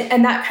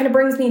 And that kind of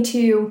brings me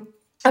to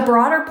a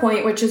broader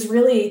point, which is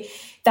really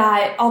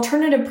that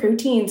alternative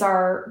proteins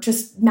are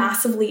just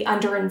massively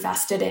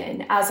underinvested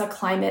in as a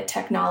climate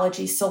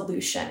technology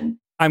solution.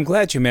 I'm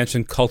glad you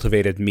mentioned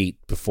cultivated meat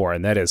before,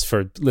 and that is,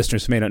 for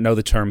listeners who may not know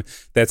the term,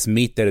 that's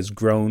meat that is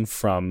grown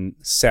from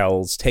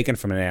cells taken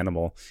from an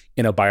animal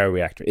in a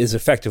bioreactor. It is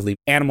effectively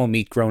animal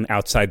meat grown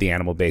outside the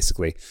animal,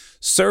 basically.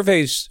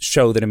 Surveys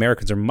show that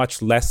Americans are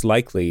much less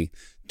likely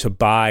to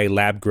buy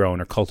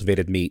lab-grown or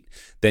cultivated meat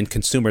than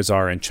consumers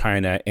are in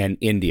China and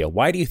India.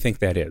 Why do you think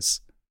that is?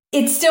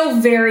 It's still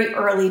very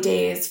early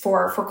days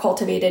for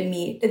cultivated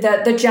meat.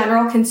 The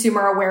general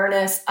consumer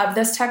awareness of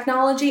this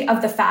technology,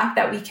 of the fact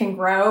that we can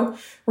grow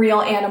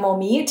real animal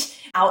meat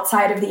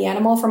outside of the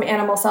animal from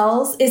animal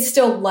cells, is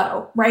still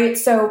low, right?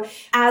 So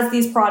as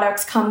these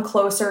products come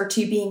closer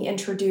to being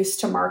introduced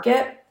to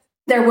market,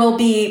 there will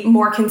be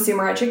more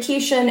consumer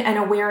education and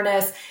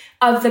awareness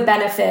of the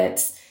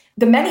benefits,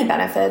 the many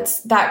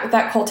benefits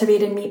that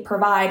cultivated meat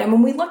provide. And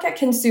when we look at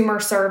consumer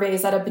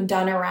surveys that have been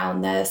done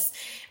around this,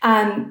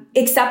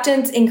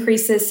 acceptance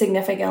increases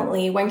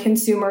significantly when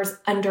consumers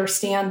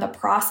understand the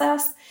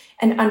process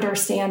and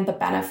understand the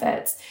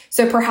benefits.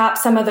 So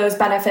perhaps some of those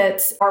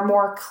benefits are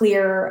more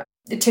clear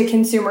to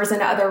consumers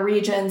in other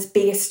regions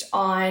based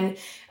on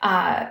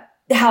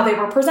how they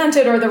were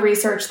presented or the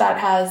research that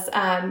has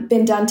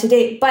been done to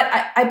date. But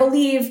I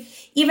believe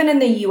even in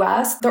the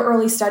US, the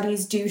early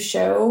studies do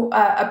show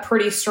a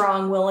pretty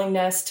strong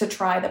willingness to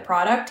try the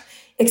product,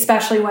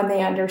 especially when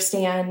they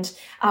understand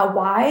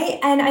why.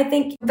 And I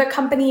think the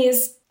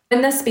companies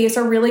in this space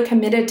are really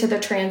committed to the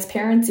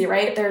transparency,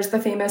 right? There's the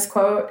famous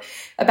quote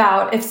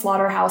about if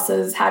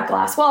slaughterhouses had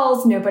glass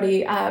walls,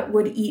 nobody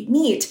would eat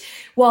meat.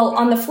 Well,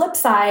 on the flip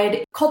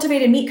side,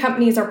 cultivated meat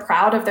companies are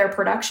proud of their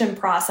production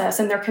process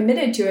and they're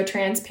committed to a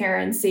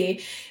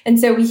transparency. And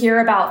so we hear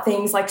about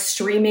things like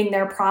streaming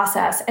their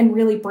process and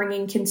really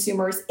bringing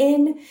consumers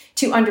in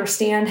to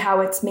understand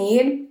how it's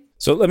made.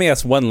 So let me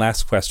ask one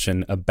last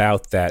question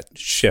about that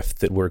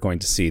shift that we're going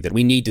to see, that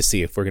we need to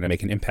see if we're going to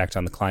make an impact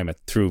on the climate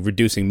through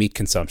reducing meat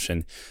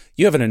consumption.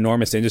 You have an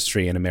enormous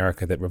industry in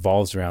America that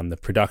revolves around the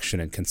production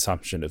and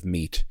consumption of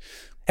meat.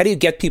 How do you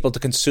get people to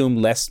consume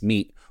less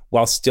meat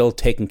while still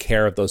taking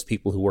care of those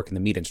people who work in the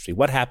meat industry?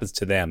 What happens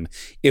to them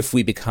if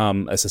we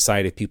become a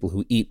society of people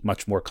who eat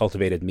much more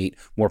cultivated meat,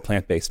 more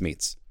plant-based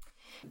meats?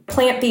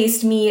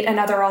 Plant-based meat and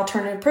other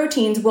alternative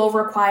proteins will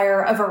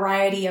require a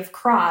variety of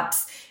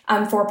crops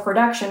for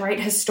production, right?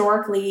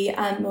 Historically,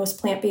 most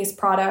plant-based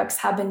products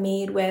have been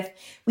made with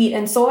wheat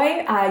and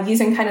soy,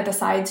 using kind of the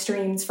side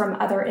streams from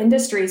other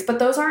industries, but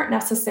those aren't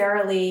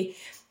necessarily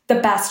the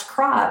best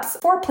crops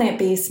for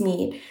plant-based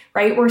meat,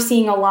 right? We're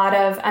seeing a lot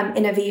of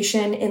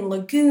innovation in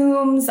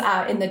legumes,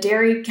 in the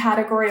dairy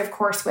category, of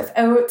course, with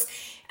oats,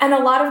 and a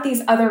lot of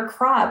these other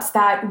crops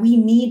that we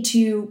need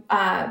to,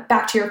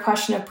 back to your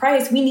question of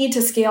price, we need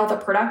to scale the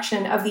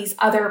production of these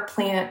other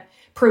plant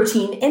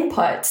protein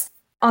inputs.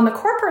 On the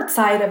corporate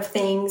side of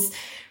things,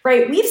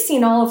 right, we've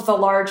seen all of the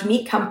large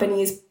meat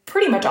companies,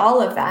 pretty much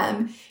all of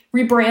them,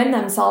 rebrand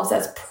themselves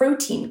as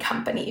protein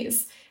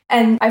companies.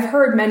 And I've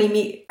heard many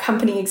meat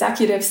company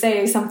executives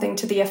say something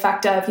to the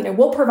effect of,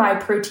 we'll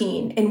provide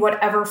protein in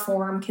whatever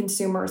form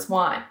consumers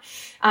want.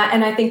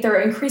 And I think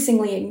they're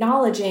increasingly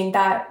acknowledging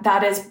that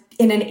that is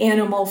in an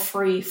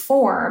animal-free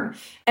form.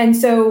 And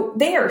so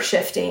they are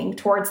shifting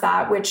towards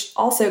that, which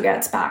also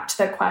gets back to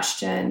the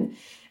question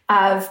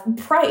of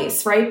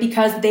price, right?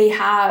 Because they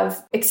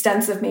have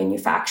extensive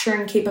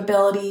manufacturing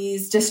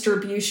capabilities,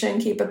 distribution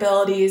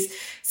capabilities,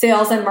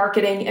 sales and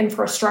marketing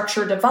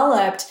infrastructure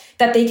developed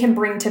that they can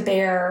bring to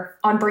bear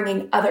on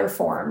bringing other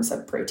forms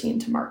of protein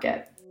to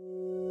market.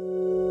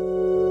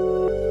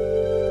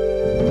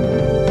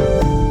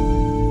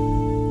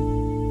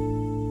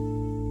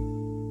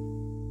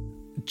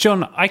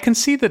 John, I can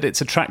see that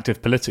it's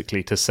attractive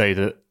politically to say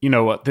that,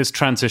 this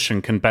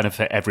transition can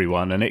benefit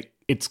everyone and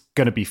it's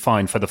going to be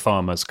fine for the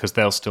farmers because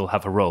they'll still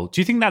have a role.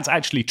 Do you think that's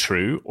actually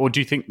true? Or do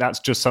you think that's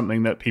just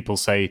something that people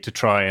say to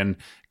try and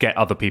get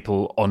other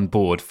people on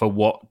board for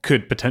what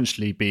could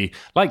potentially be,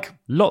 like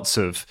lots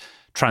of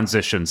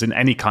transitions in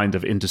any kind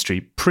of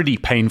industry, pretty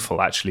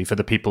painful actually for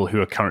the people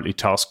who are currently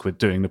tasked with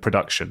doing the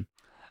production?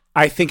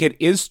 I think it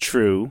is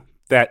true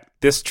that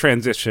this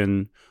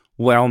transition,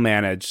 well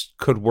managed,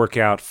 could work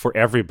out for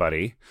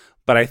everybody.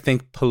 But I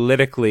think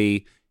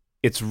politically,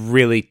 it's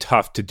really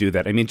tough to do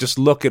that. I mean, just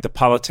look at the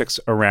politics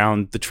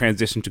around the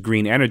transition to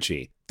green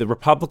energy. The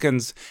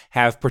Republicans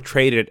have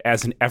portrayed it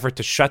as an effort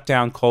to shut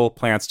down coal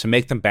plants, to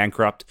make them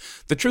bankrupt.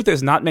 The truth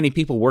is, not many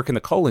people work in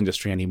the coal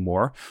industry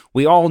anymore.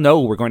 We all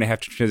know we're going to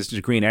have to transition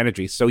to green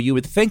energy. So you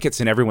would think it's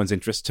in everyone's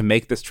interest to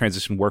make this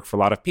transition work for a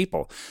lot of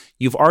people.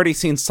 You've already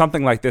seen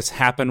something like this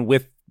happen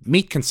with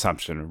meat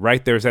consumption,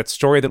 right? There's that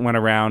story that went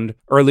around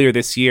earlier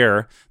this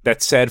year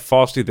that said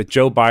falsely that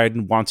Joe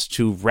Biden wants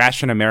to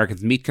ration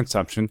Americans' meat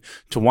consumption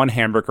to 1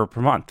 hamburger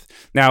per month.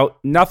 Now,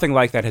 nothing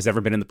like that has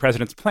ever been in the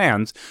president's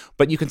plans,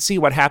 but you can see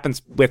what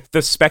happens with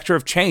the specter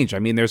of change. I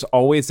mean, there's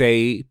always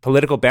a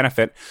political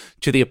benefit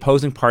to the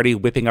opposing party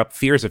whipping up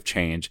fears of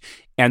change.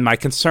 And my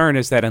concern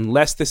is that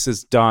unless this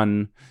is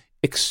done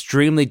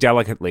extremely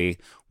delicately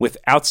with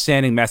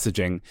outstanding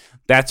messaging,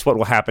 that's what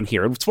will happen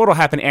here. It's what will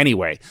happen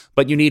anyway,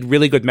 but you need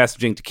really good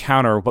messaging to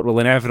counter what will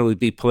inevitably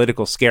be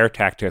political scare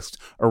tactics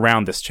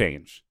around this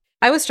change.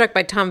 I was struck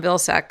by Tom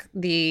Vilsack,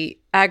 the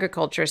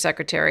agriculture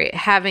secretary,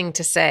 having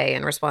to say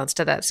in response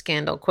to that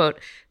scandal, quote,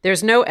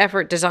 "There's no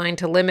effort designed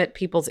to limit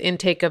people's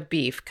intake of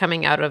beef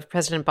coming out of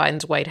President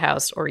Biden's White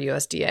House or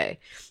USDA."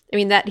 I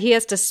mean, that he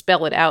has to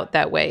spell it out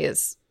that way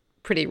is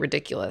pretty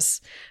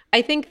ridiculous.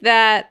 I think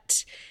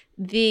that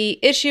the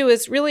issue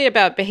is really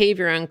about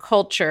behavior and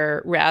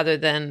culture rather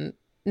than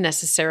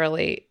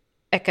necessarily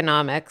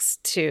economics,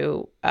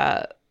 to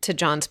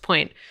John's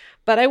point.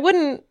 But I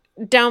wouldn't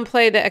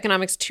downplay the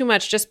economics too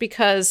much, just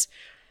because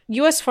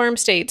U.S. farm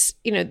states,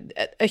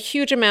 a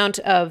huge amount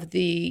of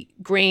the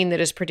grain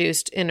that is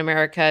produced in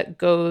America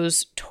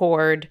goes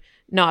toward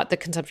not the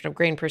consumption of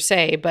grain per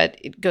se, but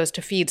it goes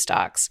to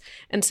feedstocks.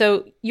 And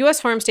so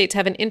U.S. farm states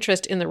have an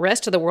interest in the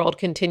rest of the world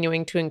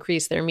continuing to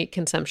increase their meat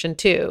consumption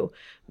too,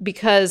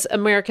 because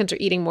Americans are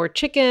eating more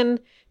chicken.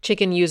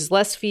 Chicken uses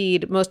less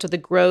feed. Most of the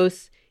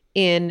growth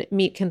in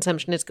meat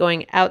consumption is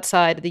going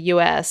outside the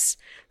U.S.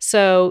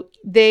 So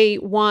they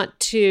want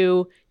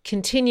to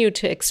continue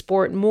to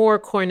export more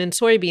corn and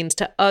soybeans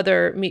to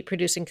other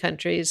meat-producing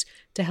countries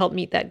to help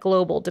meet that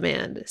global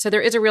demand. So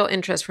there is a real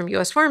interest from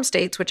U.S. farm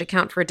states, which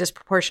account for a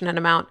disproportionate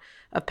amount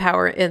of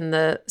power in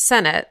the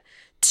Senate,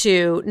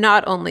 to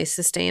not only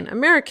sustain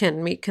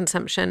American meat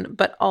consumption,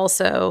 but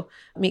also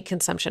meat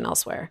consumption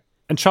elsewhere.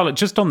 And Charlotte,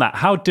 just on that,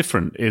 how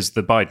different is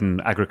the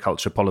Biden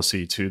agriculture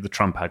policy to the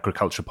Trump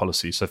agriculture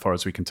policy so far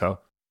as we can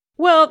tell?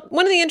 Well,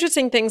 one of the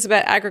interesting things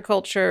about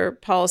agriculture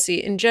policy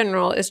in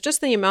general is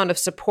just the amount of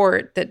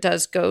support that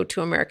does go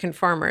to American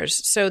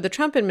farmers. So the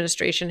Trump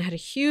administration had a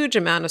huge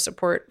amount of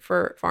support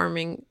for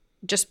farming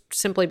just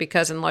simply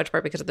because, in large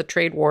part, because of the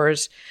trade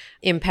wars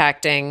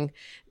impacting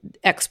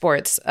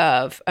exports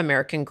of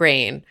American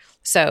grain.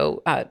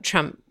 So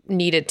Trump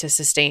needed to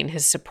sustain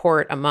his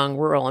support among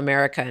rural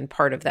America, and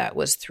part of that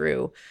was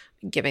through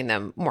giving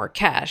them more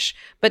cash.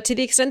 But to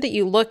the extent that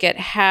you look at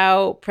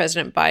how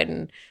President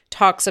Biden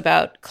talks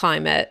about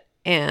climate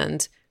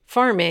and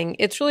farming,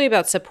 it's really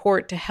about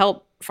support to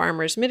help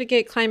farmers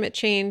mitigate climate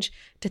change,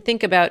 to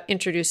think about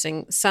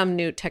introducing some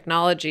new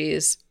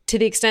technologies. To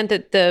the extent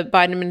that the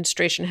Biden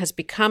administration has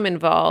become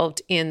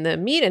involved in the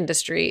meat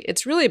industry,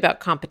 it's really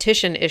about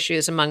competition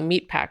issues among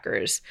meat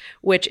packers,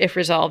 which, if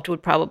resolved,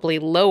 would probably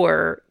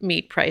lower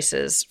meat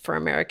prices for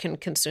American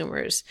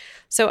consumers.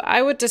 So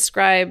I would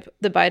describe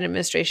the Biden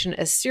administration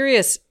as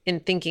serious in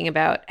thinking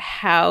about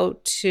how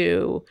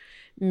to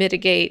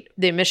mitigate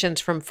the emissions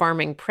from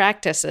farming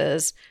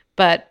practices,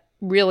 but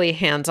really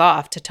hands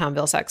off, to Tom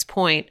Vilsack's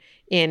point,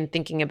 in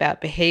thinking about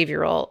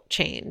behavioral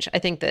change. I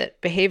think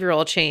that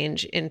behavioral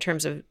change in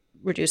terms of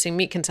reducing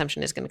meat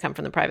consumption is going to come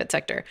from the private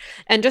sector.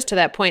 And just to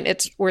that point,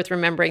 it's worth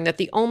remembering that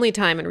the only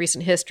time in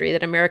recent history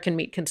that American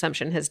meat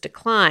consumption has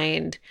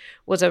declined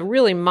was a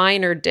really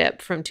minor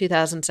dip from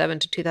 2007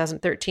 to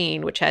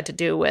 2013, which had to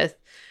do with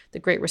the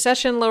Great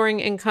Recession lowering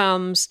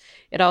incomes.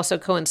 It also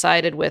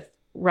coincided with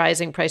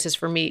rising prices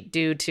for meat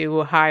due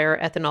to higher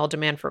ethanol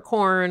demand for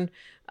corn,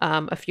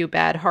 a few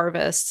bad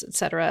harvests, et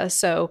cetera.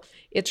 So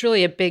it's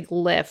really a big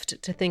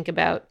lift to think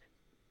about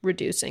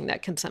reducing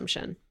that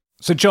consumption.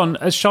 So, John,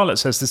 as Charlotte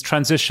says, this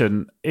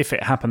transition, if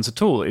it happens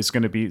at all, is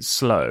going to be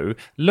slow.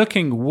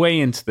 Looking way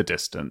into the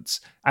distance,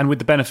 and with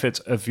the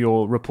benefit of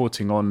your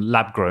reporting on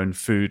lab-grown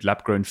food,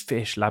 lab-grown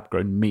fish,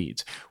 lab-grown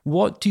meat,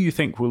 what do you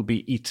think we'll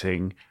be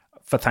eating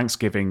for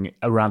Thanksgiving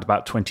around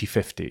about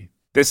 2050?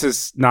 This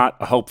is not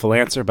a hopeful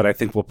answer, but I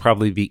think we'll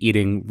probably be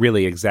eating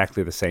really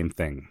exactly the same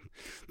thing.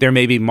 There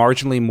may be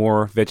marginally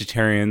more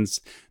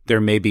vegetarians. There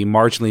may be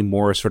marginally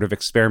more sort of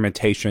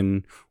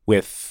experimentation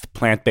with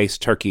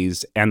plant-based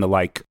turkeys and the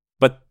like.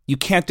 But you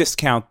can't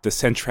discount the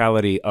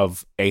centrality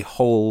of a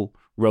whole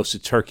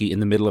roasted turkey in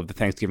the middle of the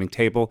Thanksgiving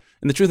table.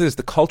 And the truth is,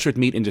 the cultured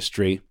meat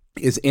industry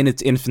is in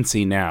its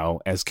infancy now,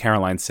 as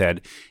Caroline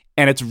said,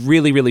 and it's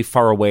really, really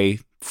far away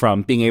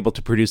from being able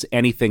to produce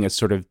anything as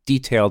sort of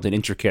detailed and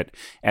intricate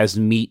as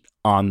meat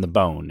on the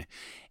bone.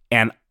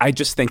 And I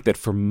just think that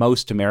for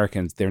most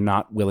Americans, they're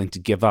not willing to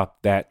give up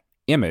that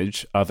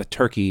image of a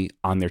turkey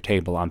on their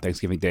table on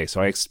Thanksgiving Day.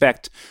 So I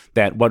expect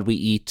that what we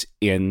eat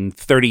in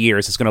 30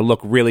 years is going to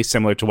look really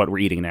similar to what we're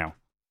eating now.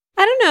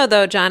 I don't know,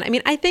 though, John. I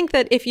mean, I think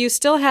that if you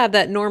still have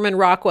that Norman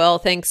Rockwell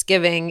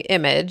Thanksgiving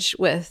image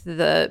with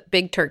the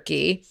big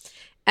turkey,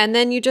 and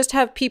then you just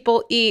have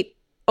people eat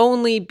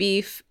only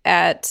beef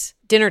at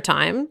dinner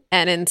time,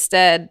 and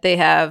instead they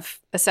have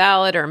a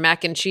salad or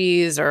mac and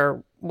cheese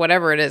or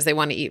whatever it is they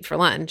want to eat for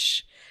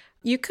lunch,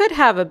 you could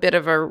have a bit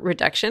of a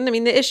reduction. I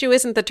mean, the issue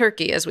isn't the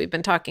turkey, as we've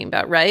been talking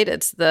about, right?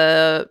 It's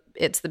the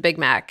Big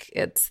Mac,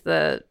 it's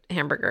the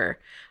hamburger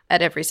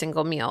at every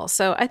single meal.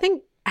 So I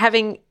think,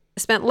 having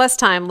spent less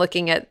time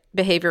looking at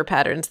behavior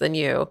patterns than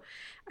you,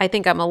 I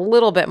think I'm a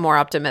little bit more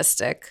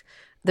optimistic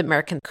that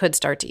Americans could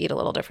start to eat a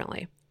little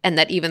differently, and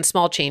that even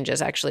small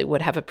changes actually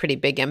would have a pretty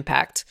big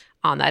impact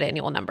on that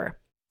annual number.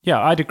 Yeah,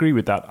 I'd agree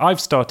with that.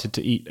 I've started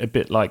to eat a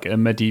bit like a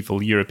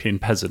medieval European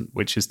peasant,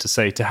 which is to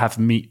say to have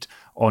meat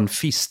on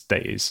feast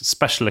days,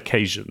 special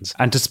occasions,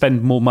 and to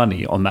spend more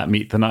money on that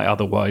meat than I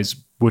otherwise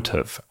would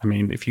have. I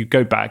mean, if you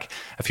go back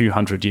a few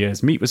hundred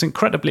years, meat was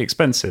incredibly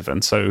expensive,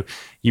 and so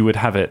you would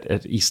have it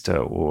at Easter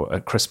or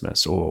at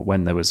Christmas or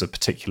when there was a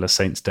particular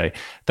saint's day.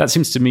 That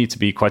seems to me to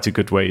be quite a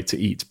good way to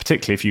eat,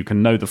 particularly if you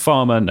can know the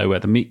farmer, know where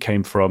the meat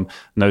came from,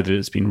 know that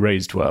it's been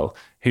raised well.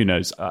 Who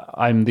knows?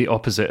 I'm the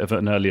opposite of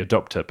an early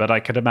adopter, but I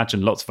could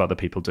imagine lots of other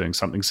people doing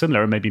something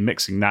similar and maybe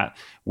mixing that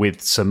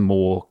with some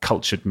more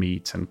cultured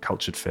meat and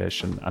cultured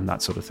fish and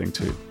that sort of thing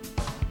too.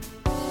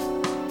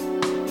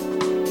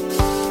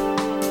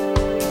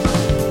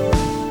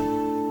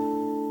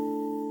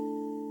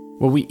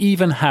 Well, we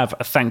even have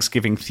a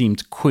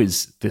Thanksgiving-themed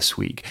quiz this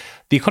week.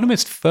 The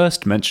Economist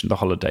first mentioned the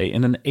holiday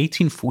in an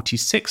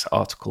 1846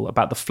 article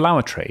about the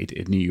flour trade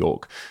in New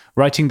York,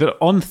 writing that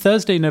on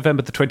Thursday,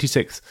 November the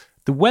 26th,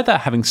 the weather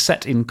having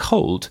set in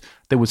cold,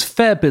 there was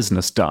fair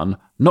business done,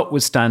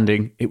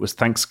 notwithstanding it was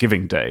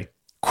Thanksgiving Day.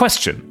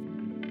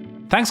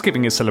 Question.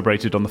 Thanksgiving is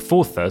celebrated on the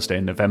fourth Thursday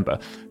in November,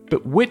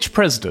 but which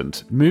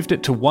president moved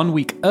it to 1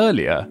 week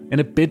earlier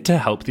in a bid to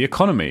help the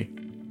economy?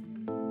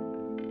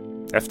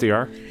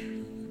 FDR?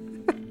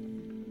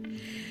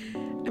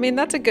 mean,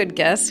 that's a good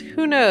guess.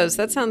 Who knows?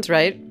 That sounds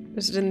right.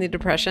 Was it in the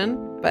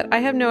Depression? But I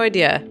have no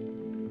idea.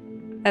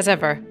 As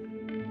ever.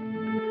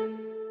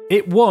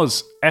 It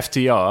was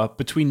FDR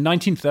between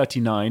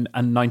 1939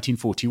 and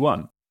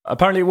 1941.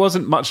 Apparently it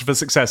wasn't much of a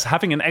success.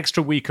 Having an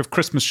extra week of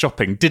Christmas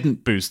shopping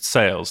didn't boost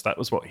sales. That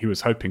was what he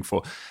was hoping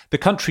for. The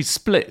country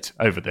split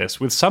over this,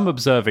 with some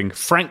observing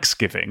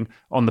Franksgiving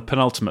on the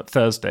penultimate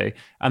Thursday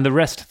and the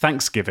rest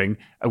Thanksgiving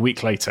a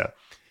week later.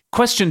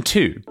 Question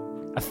 2.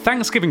 A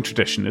Thanksgiving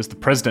tradition is the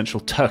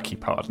presidential turkey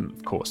pardon,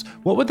 of course.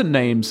 What were the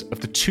names of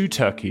the 2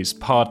 turkeys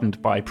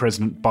pardoned by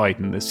President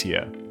Biden this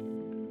year?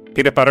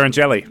 Peanut butter and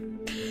jelly.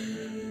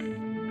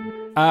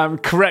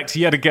 Correct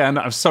yet again.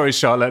 I'm sorry,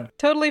 Charlotte.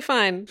 Totally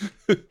fine.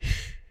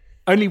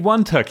 Only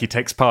one turkey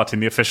takes part in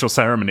the official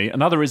ceremony,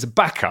 another is a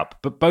backup,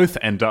 but both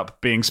end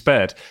up being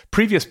spared.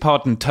 Previous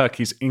pardoned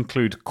turkeys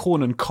include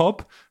corn and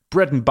cob,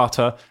 bread and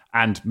butter,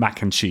 and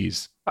mac and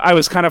cheese. I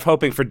was kind of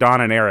hoping for Don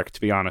and Eric,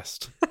 to be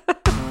honest.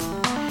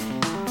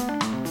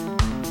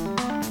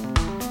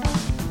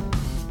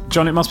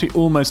 John, it must be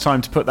almost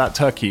time to put that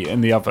turkey in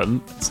the oven.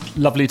 It's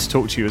lovely to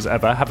talk to you as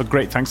ever. Have a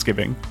great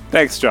Thanksgiving.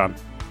 Thanks, John.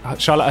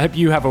 Charlotte, I hope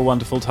you have a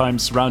wonderful time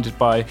surrounded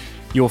by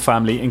your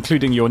family,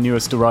 including your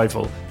newest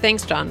arrival.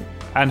 Thanks, John.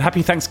 And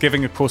happy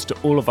Thanksgiving, of course, to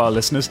all of our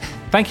listeners.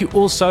 Thank you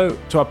also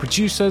to our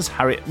producers,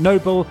 Harriet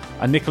Noble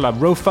and Nicola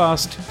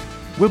Rofast.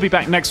 We'll be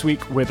back next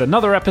week with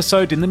another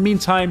episode. In the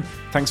meantime,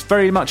 thanks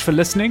very much for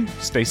listening.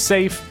 Stay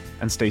safe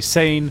and stay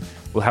sane.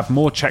 We'll have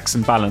more checks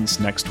and balance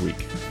next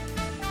week.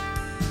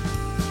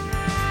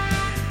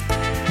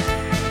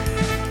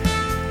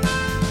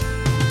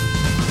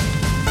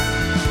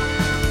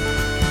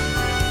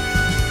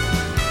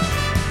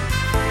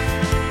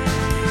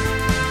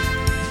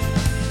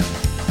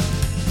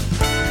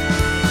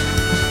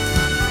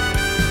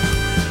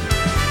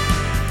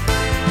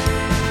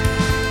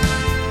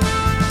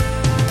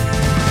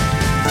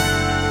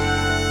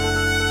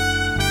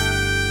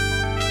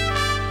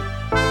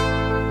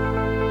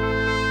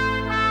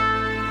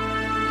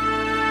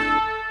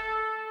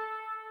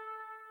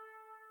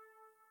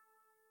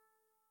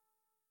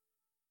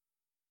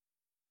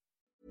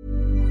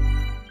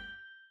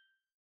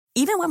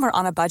 Even when we're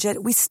on a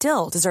budget, we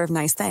still deserve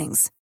nice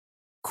things.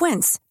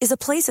 Quince is a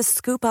place to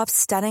scoop up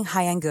stunning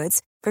high-end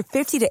goods for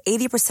 50 to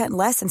 80%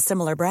 less than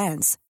similar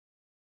brands.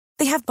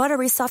 They have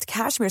buttery soft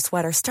cashmere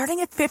sweaters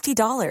starting at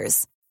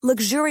 $50,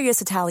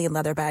 luxurious Italian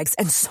leather bags,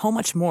 and so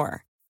much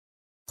more.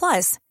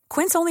 Plus,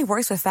 Quince only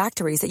works with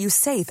factories that use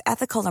safe,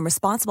 ethical, and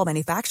responsible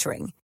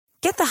manufacturing.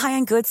 Get the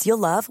high-end goods you'll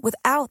love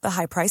without the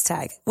high price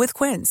tag with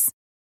Quince.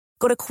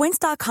 Go to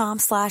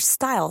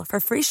quince.com/style for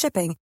free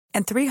shipping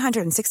and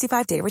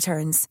 365-day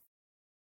returns.